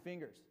cross your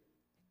fingers.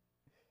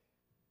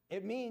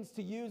 It means,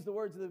 to use the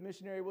words of the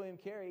missionary William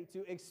Carey,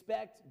 to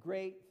expect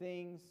great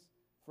things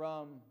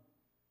from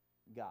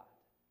God.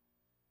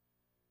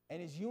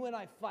 And as you and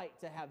I fight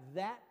to have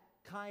that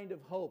kind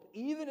of hope,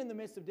 even in the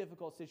midst of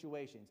difficult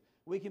situations,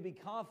 we can be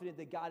confident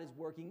that God is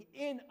working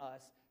in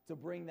us to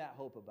bring that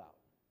hope about.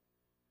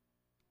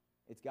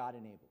 It's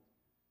God-enabled.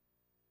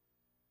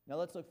 Now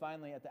let's look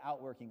finally at the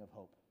outworking of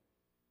hope.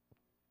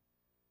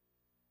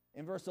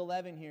 In verse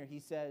 11 here, he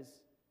says,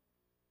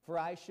 for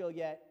I shall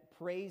yet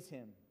praise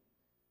him,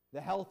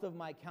 the health of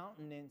my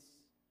countenance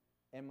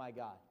and my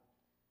God.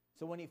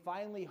 So when he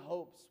finally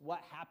hopes,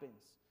 what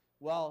happens?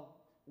 Well,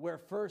 where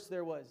first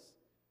there was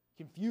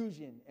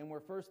confusion and where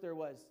first there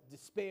was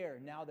despair,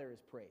 now there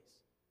is praise.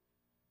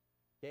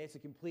 Okay, it's a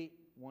complete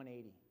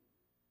 180.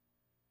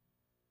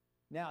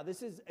 Now,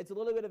 it's a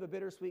little bit of a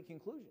bittersweet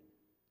conclusion,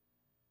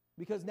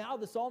 because now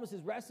the psalmist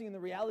is resting in the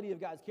reality of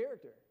God's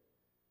character.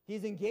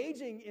 He's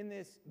engaging in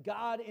this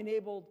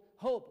God-enabled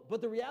hope,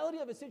 but the reality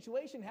of his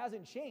situation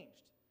hasn't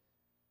changed.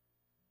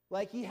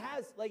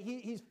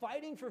 He's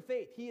fighting for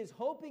faith. He is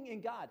hoping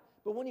in God,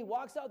 but when he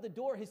walks out the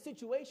door, his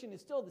situation is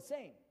still the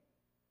same.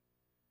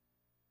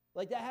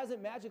 That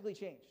hasn't magically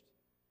changed.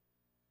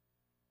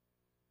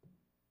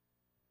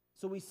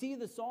 So we see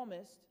the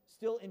psalmist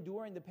still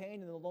enduring the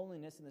pain and the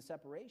loneliness and the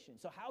separation.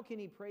 So how can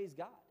he praise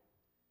God?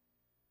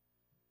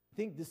 I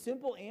think the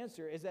simple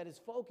answer is that his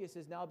focus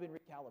has now been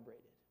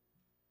recalibrated.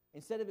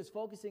 Instead of his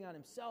focusing on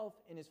himself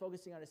and his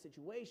focusing on his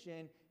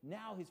situation,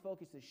 now his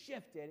focus is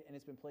shifted and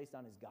it's been placed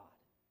on his God.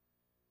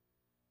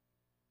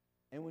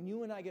 And when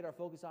you and I get our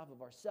focus off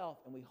of ourselves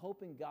and we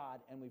hope in God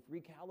and we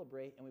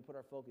recalibrate and we put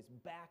our focus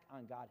back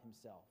on God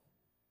himself,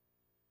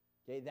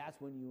 okay, that's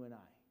when you and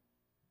I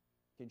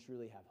can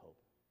truly have hope.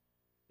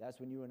 That's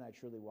when you and I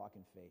truly walk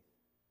in faith.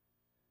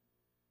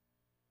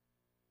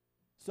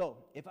 So,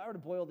 if I were to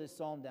boil this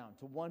psalm down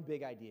to one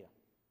big idea,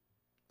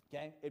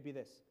 okay, it'd be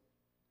this.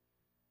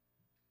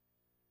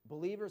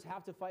 Believers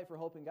have to fight for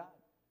hope in God,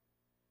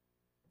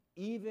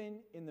 even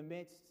in the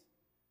midst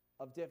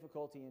of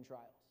difficulty and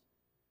trials.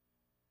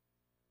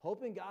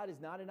 Hope in God is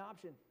not an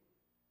option.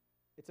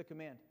 It's a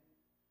command.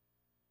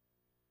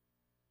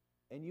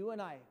 And you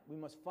and I, we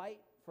must fight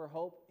for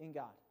hope in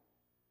God,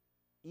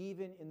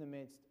 even in the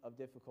midst of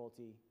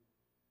difficulty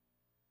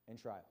and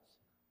trials.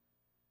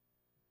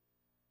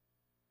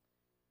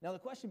 Now the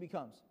question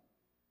becomes,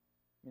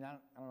 I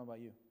don't know about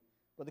you,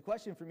 but the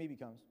question for me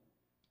becomes,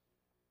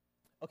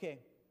 okay,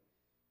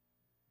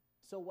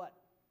 so what?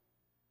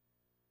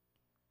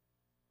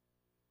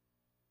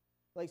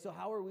 So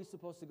how are we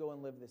supposed to go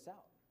and live this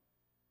out?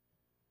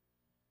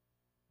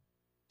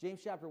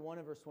 James chapter 1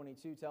 and verse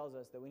 22 tells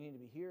us that we need to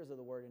be hearers of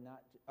the word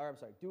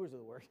doers of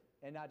the word,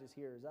 and not just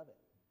hearers of it.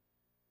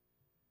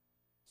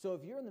 So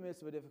if you're in the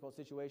midst of a difficult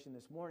situation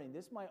this morning,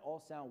 this might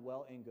all sound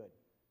well and good.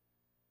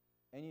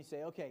 And you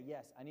say, okay,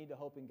 yes, I need to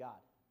hope in God.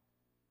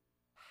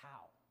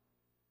 How?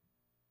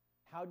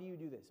 How do you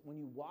do this? When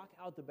you walk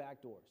out the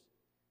back doors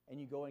and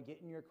you go and get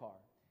in your car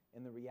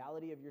and the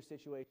reality of your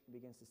situation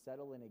begins to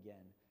settle in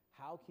again,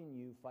 how can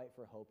you fight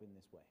for hope in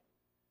this way?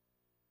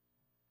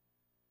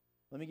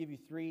 Let me give you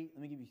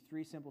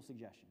three simple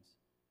suggestions,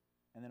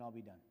 and then I'll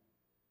be done.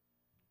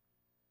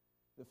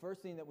 The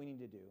first thing that we need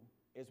to do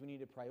is we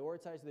need to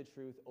prioritize the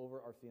truth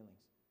over our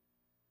feelings.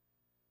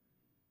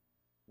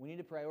 We need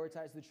to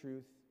prioritize the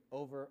truth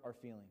over our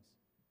feelings.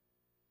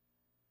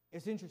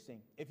 It's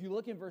interesting. If you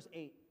look in verse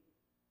 8,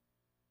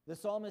 the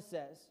psalmist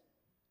says,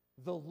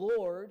 the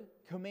Lord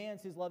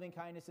commands his loving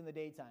kindness in the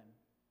daytime,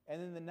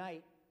 and in the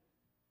night,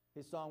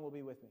 his song will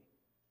be with me.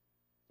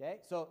 Okay?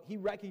 So he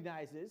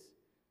recognizes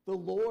the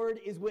Lord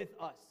is with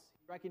us.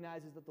 He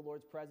recognizes that the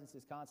Lord's presence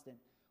is constant.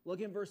 Look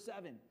in verse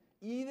 7.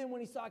 Even when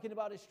he's talking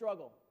about his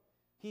struggle,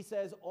 he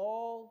says,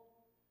 all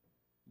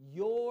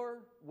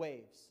your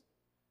waves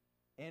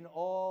and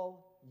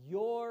all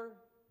your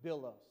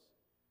billows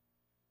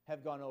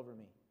have gone over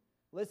me.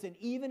 Listen,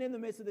 even in the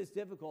midst of this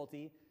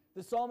difficulty,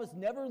 the psalmist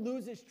never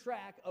loses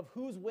track of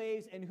whose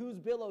waves and whose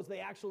billows they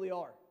actually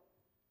are.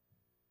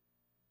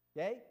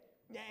 Okay?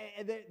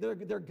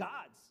 They're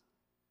God's.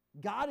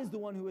 God is the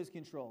one who is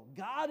control.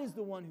 God is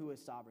the one who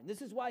is sovereign.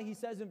 This is why he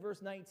says in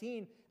verse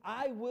 19,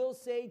 I will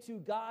say to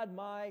God,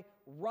 my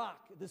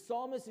rock. The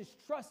psalmist is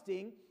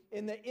trusting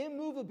in the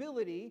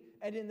immovability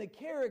and in the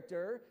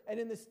character and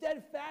in the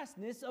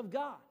steadfastness of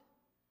God.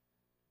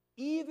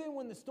 Even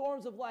when the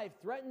storms of life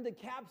threaten to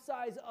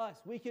capsize us,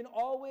 we can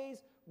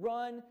always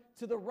run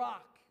to the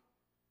rock.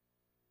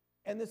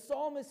 And the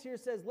psalmist here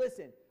says,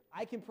 listen,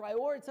 I can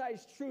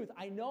prioritize truth.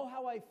 I know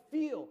how I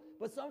feel,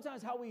 but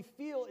sometimes how we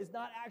feel is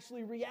not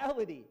actually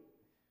reality.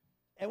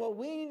 And what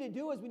we need to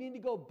do is we need to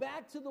go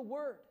back to the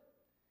Word.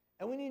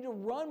 And we need to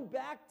run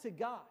back to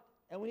God.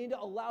 And we need to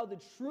allow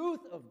the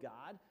truth of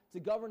God to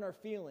govern our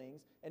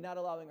feelings and not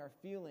allowing our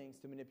feelings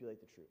to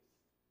manipulate the truth.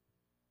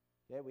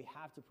 Okay? We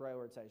have to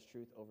prioritize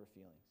truth over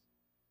feelings.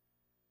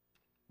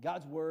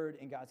 God's Word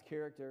and God's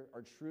character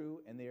are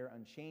true and they are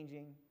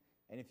unchanging.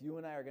 And if you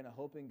and I are going to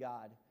hope in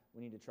God,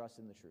 we need to trust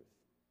in the truth.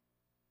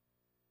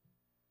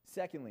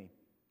 Secondly,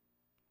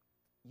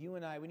 you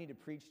and I, we need to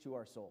preach to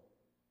our soul.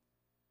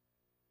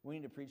 We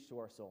need to preach to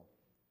our soul.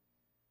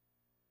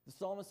 The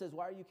psalmist says,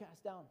 why are you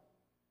cast down?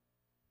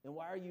 And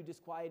why are you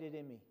disquieted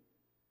in me?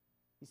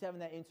 He's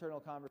having that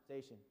internal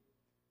conversation.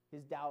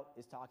 His doubt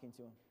is talking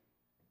to him.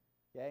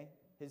 Okay?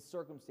 His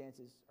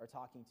circumstances are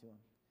talking to him.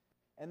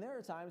 And there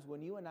are times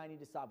when you and I need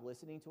to stop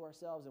listening to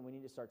ourselves and we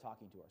need to start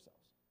talking to ourselves.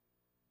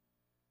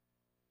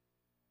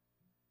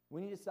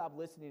 We need to stop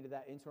listening to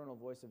that internal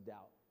voice of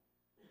doubt.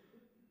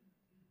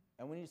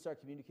 And we need to start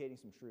communicating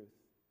some truth.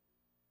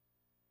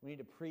 We need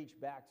to preach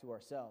back to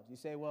ourselves. You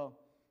say, well,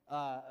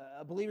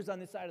 a believer's on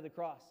this side of the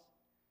cross.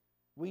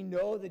 We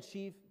know the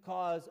chief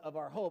cause of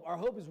our hope. Our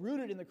hope is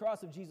rooted in the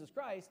cross of Jesus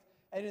Christ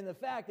and in the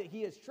fact that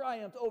he has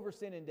triumphed over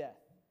sin and death.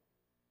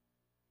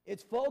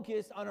 It's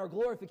focused on our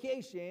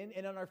glorification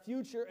and on our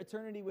future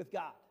eternity with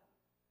God.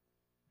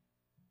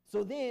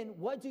 So then,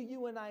 what do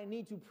you and I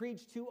need to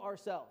preach to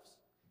ourselves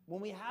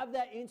when we have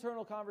that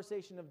internal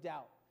conversation of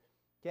doubt?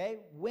 Okay,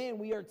 when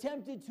we are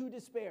tempted to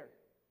despair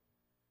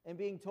and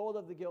being told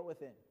of the guilt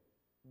within,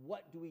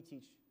 what do we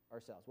teach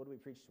ourselves? What do we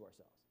preach to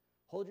ourselves?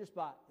 Hold your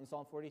spot in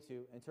Psalm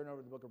 42 and turn over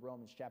to the book of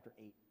Romans chapter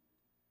 8.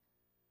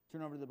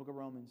 Turn over to the book of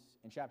Romans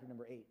in chapter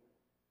number 8.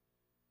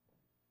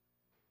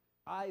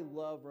 I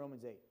love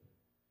Romans 8.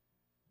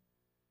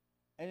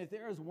 And if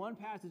there is one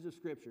passage of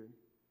Scripture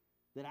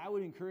that I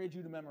would encourage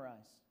you to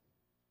memorize,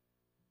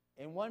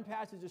 and one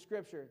passage of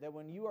Scripture that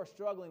when you are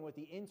struggling with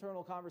the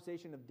internal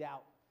conversation of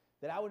doubt,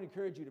 that I would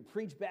encourage you to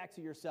preach back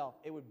to yourself,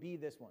 it would be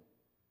this one.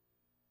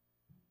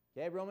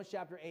 Okay, Romans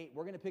chapter 8.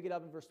 We're going to pick it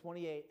up in verse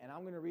 28, and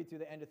I'm going to read through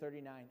the end of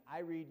 39. I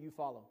read, you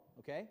follow,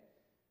 okay?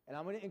 And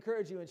I'm going to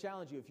encourage you and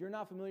challenge you. If you're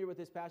not familiar with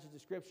this passage of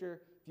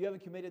Scripture, if you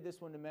haven't committed this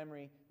one to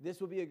memory,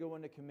 this will be a good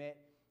one to commit.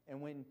 And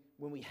when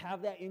we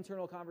have that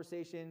internal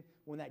conversation,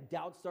 when that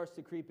doubt starts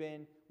to creep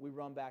in, we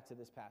run back to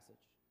this passage.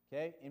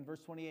 Okay? In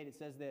verse 28, it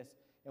says this,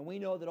 and we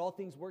know that all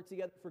things work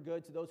together for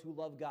good to those who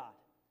love God,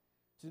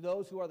 to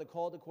those who are the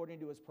called according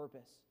to his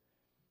purpose.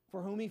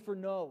 For whom he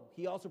foreknow,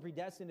 he also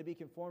predestined to be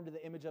conformed to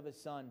the image of his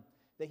Son,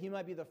 that he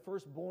might be the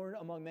firstborn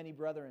among many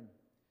brethren.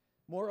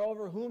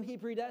 Moreover, whom he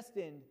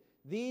predestined,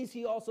 these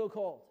he also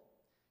called.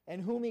 And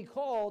whom he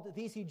called,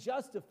 these he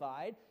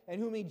justified.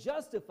 And whom he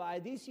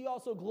justified, these he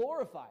also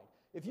glorified.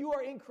 If you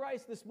are in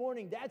Christ this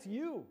morning, that's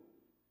you.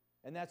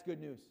 And that's good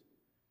news.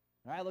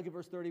 All right, look at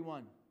verse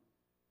 31.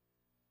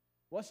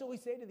 What shall we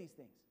say to these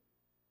things?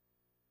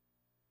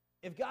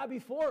 If God be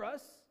for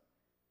us,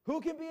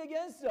 who can be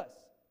against us?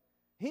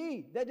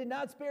 He that did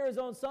not spare his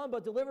own Son,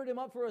 but delivered him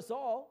up for us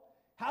all,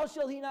 how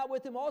shall he not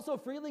with him also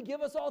freely give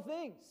us all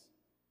things?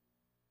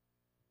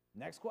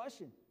 Next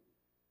question.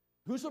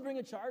 Who shall bring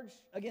a charge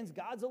against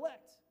God's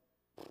elect?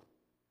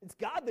 It's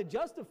God that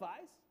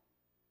justifies.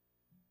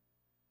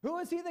 Who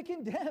is he that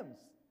condemns?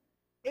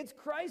 It's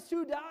Christ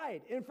who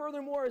died, and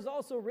furthermore is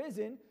also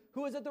risen,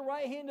 who is at the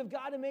right hand of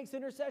God and makes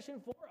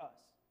intercession for us.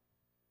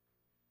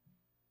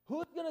 Who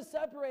is going to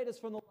separate us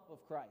from the love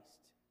of Christ?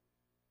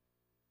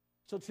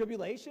 Shall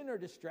tribulation or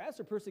distress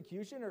or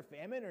persecution or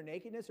famine or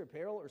nakedness or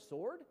peril or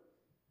sword?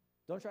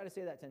 Don't try to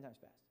say that 10 times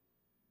fast.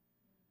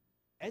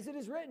 As it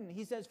is written,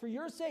 he says, for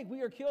your sake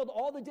we are killed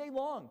all the day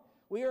long.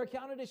 We are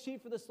accounted as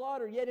sheep for the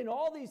slaughter. Yet in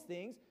all these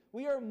things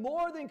we are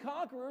more than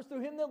conquerors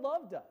through him that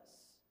loved us.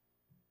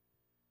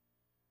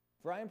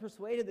 For I am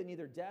persuaded that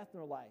neither death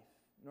nor life,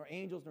 nor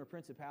angels nor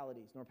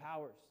principalities, nor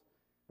powers,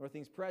 nor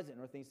things present,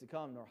 nor things to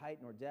come, nor height,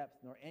 nor depth,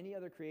 nor any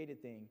other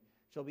created thing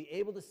shall be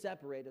able to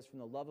separate us from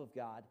the love of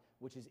God,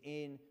 which is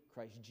in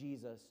Christ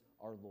Jesus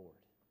our Lord.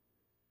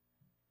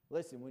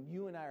 Listen, when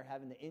you and I are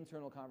having the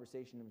internal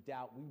conversation of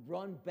doubt, we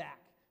run back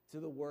to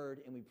the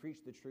Word and we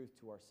preach the truth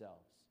to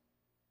ourselves.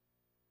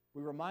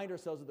 We remind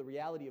ourselves of the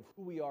reality of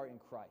who we are in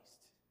Christ.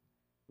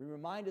 We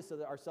remind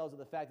ourselves of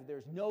the fact that there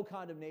is no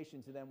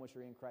condemnation to them which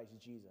are in Christ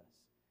Jesus.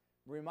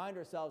 We remind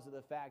ourselves of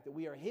the fact that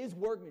we are his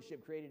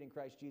workmanship created in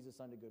Christ Jesus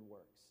unto good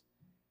works.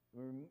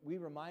 We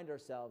remind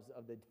ourselves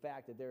of the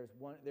fact that there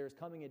is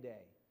coming a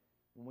day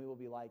when we will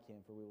be like him,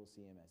 for we will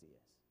see him as he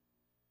is.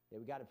 Yeah,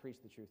 we got to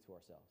preach the truth to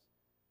ourselves.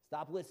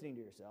 Stop listening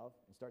to yourself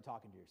and start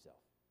talking to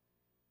yourself.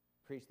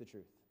 Preach the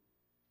truth.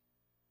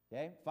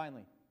 Okay?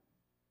 Finally,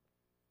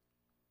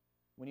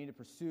 we need to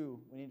pursue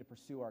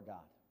our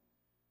God.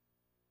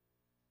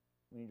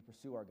 We need to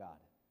pursue our God.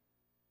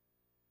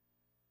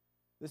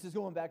 This is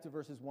going back to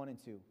verses 1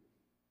 and 2.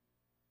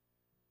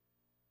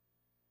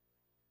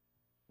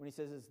 When he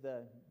says, as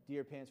the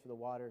deer pants for the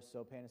water,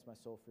 so panteth my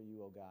soul for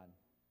you, O God.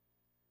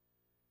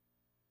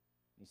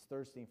 He's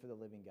thirsting for the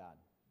living God.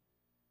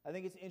 I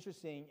think it's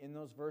interesting in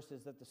those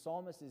verses that the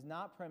psalmist is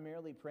not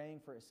primarily praying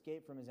for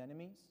escape from his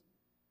enemies,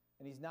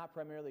 and he's not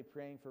primarily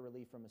praying for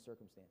relief from his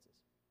circumstances.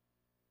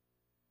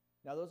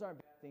 Now, those aren't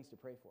bad things to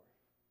pray for.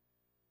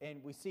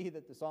 And we see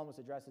that the psalmist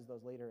addresses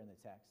those later in the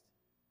text.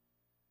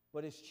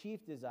 But his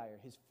chief desire,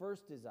 his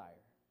first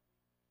desire,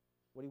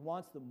 what he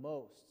wants the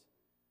most,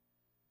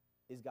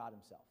 is God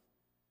himself.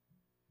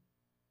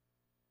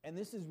 And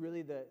this is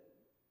really the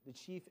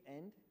chief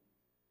end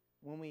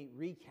when we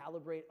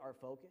recalibrate our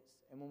focus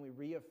and when we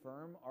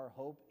reaffirm our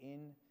hope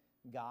in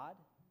God.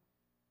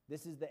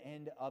 This is the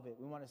end of it.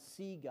 We want to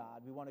see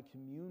God. We want to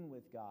commune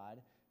with God.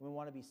 And we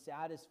want to be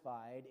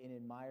satisfied in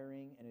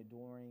admiring and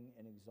adoring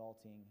and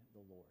exalting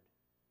the Lord.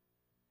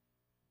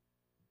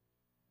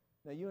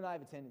 Now, you and I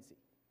have a tendency.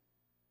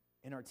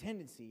 And our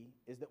tendency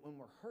is that when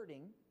we're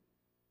hurting,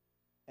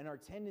 and our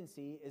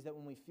tendency is that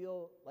when we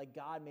feel like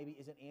God maybe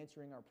isn't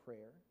answering our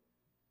prayer,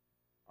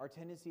 our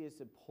tendency is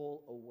to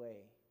pull away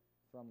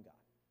from God.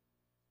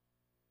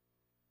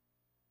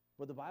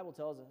 But the Bible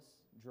tells us,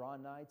 draw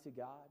nigh to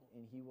God,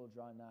 and he will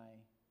draw nigh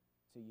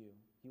to you.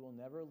 He will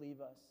never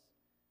leave us,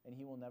 and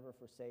he will never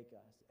forsake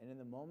us. And in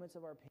the moments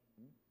of our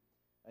pain,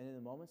 and in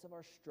the moments of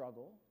our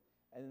struggle,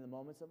 and in the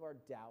moments of our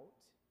doubt,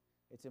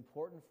 it's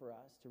important for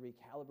us to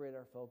recalibrate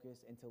our focus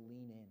and to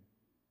lean in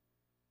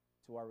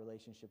to our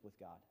relationship with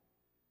God.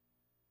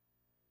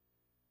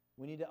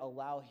 We need to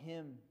allow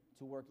him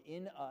to work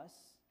in us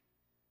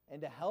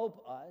and to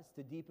help us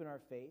to deepen our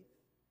faith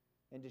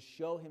and to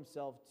show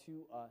himself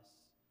to us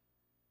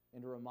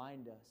and to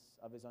remind us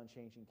of his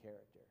unchanging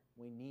character.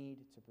 We need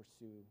to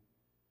pursue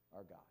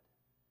our God.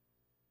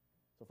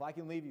 So if I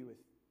can leave you with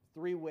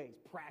 3 ways,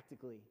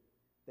 practically,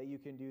 that you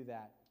can do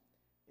that,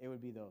 it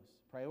would be those.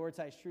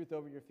 Prioritize truth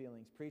over your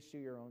feelings. Preach to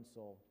your own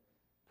soul.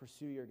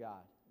 Pursue your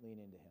God. Lean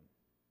into him.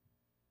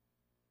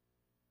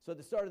 So at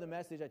the start of the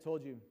message, I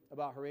told you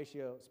about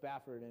Horatio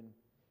Spafford, and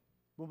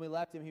when we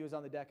left him, he was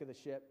on the deck of the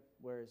ship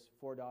where his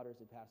 4 daughters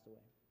had passed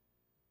away.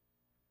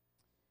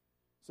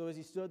 So as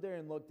he stood there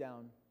and looked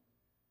down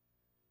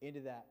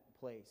into that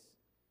place,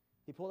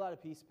 he pulled out a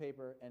piece of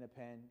paper and a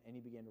pen, and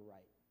he began to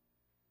write.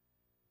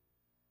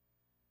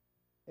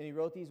 And he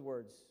wrote these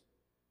words,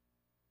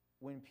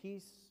 "When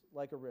peace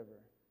like a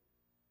river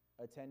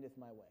attendeth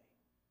my way,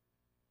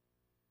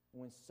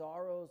 when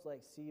sorrows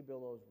like sea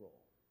billows roll,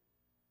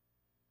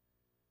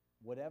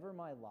 whatever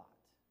my lot,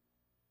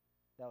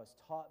 thou hast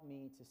taught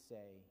me to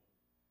say,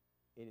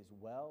 it is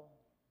well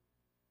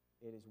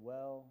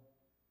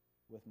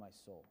with my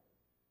soul.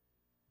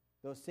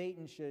 Though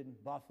Satan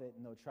should buffet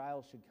and though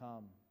trials should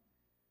come,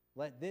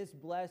 let this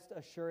blessed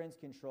assurance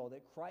control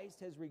that Christ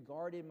has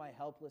regarded my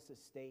helpless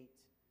estate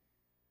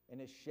and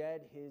has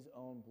shed his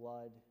own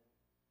blood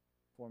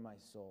for my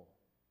soul.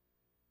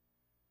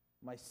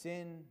 My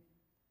sin,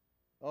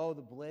 oh,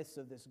 the bliss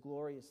of this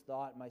glorious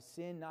thought, my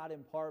sin not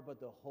in part but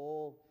the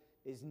whole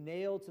is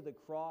nailed to the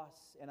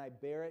cross, and I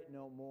bear it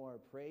no more.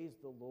 Praise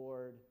the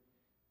Lord,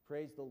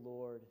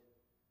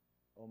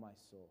 O my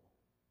soul.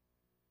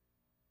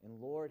 And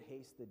Lord,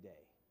 haste the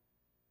day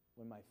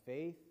when my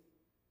faith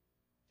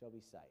shall be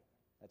sight."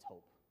 That's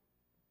hope.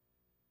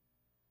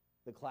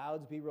 "The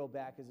clouds be rolled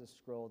back as a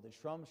scroll, the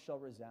trumps shall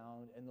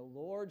resound, and the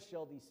Lord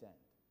shall descend.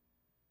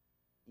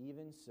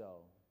 Even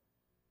so,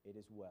 it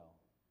is well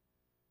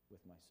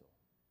with my soul."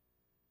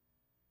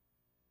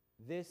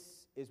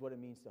 This is what it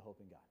means to hope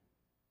in God.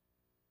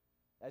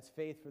 That's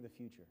faith for the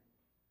future.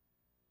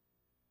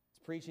 It's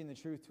preaching the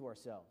truth to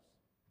ourselves.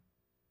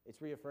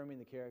 It's reaffirming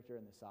the character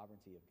and the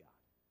sovereignty of God.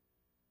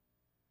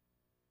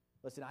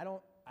 Listen, I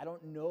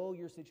don't know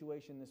your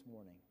situation this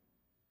morning,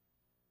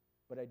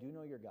 but I do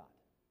know your God.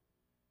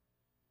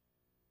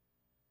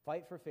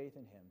 Fight for faith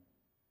in him.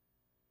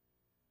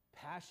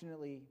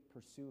 Passionately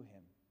pursue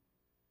him.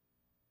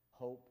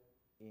 Hope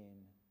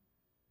in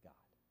God.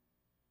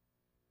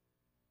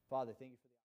 Father, thank you for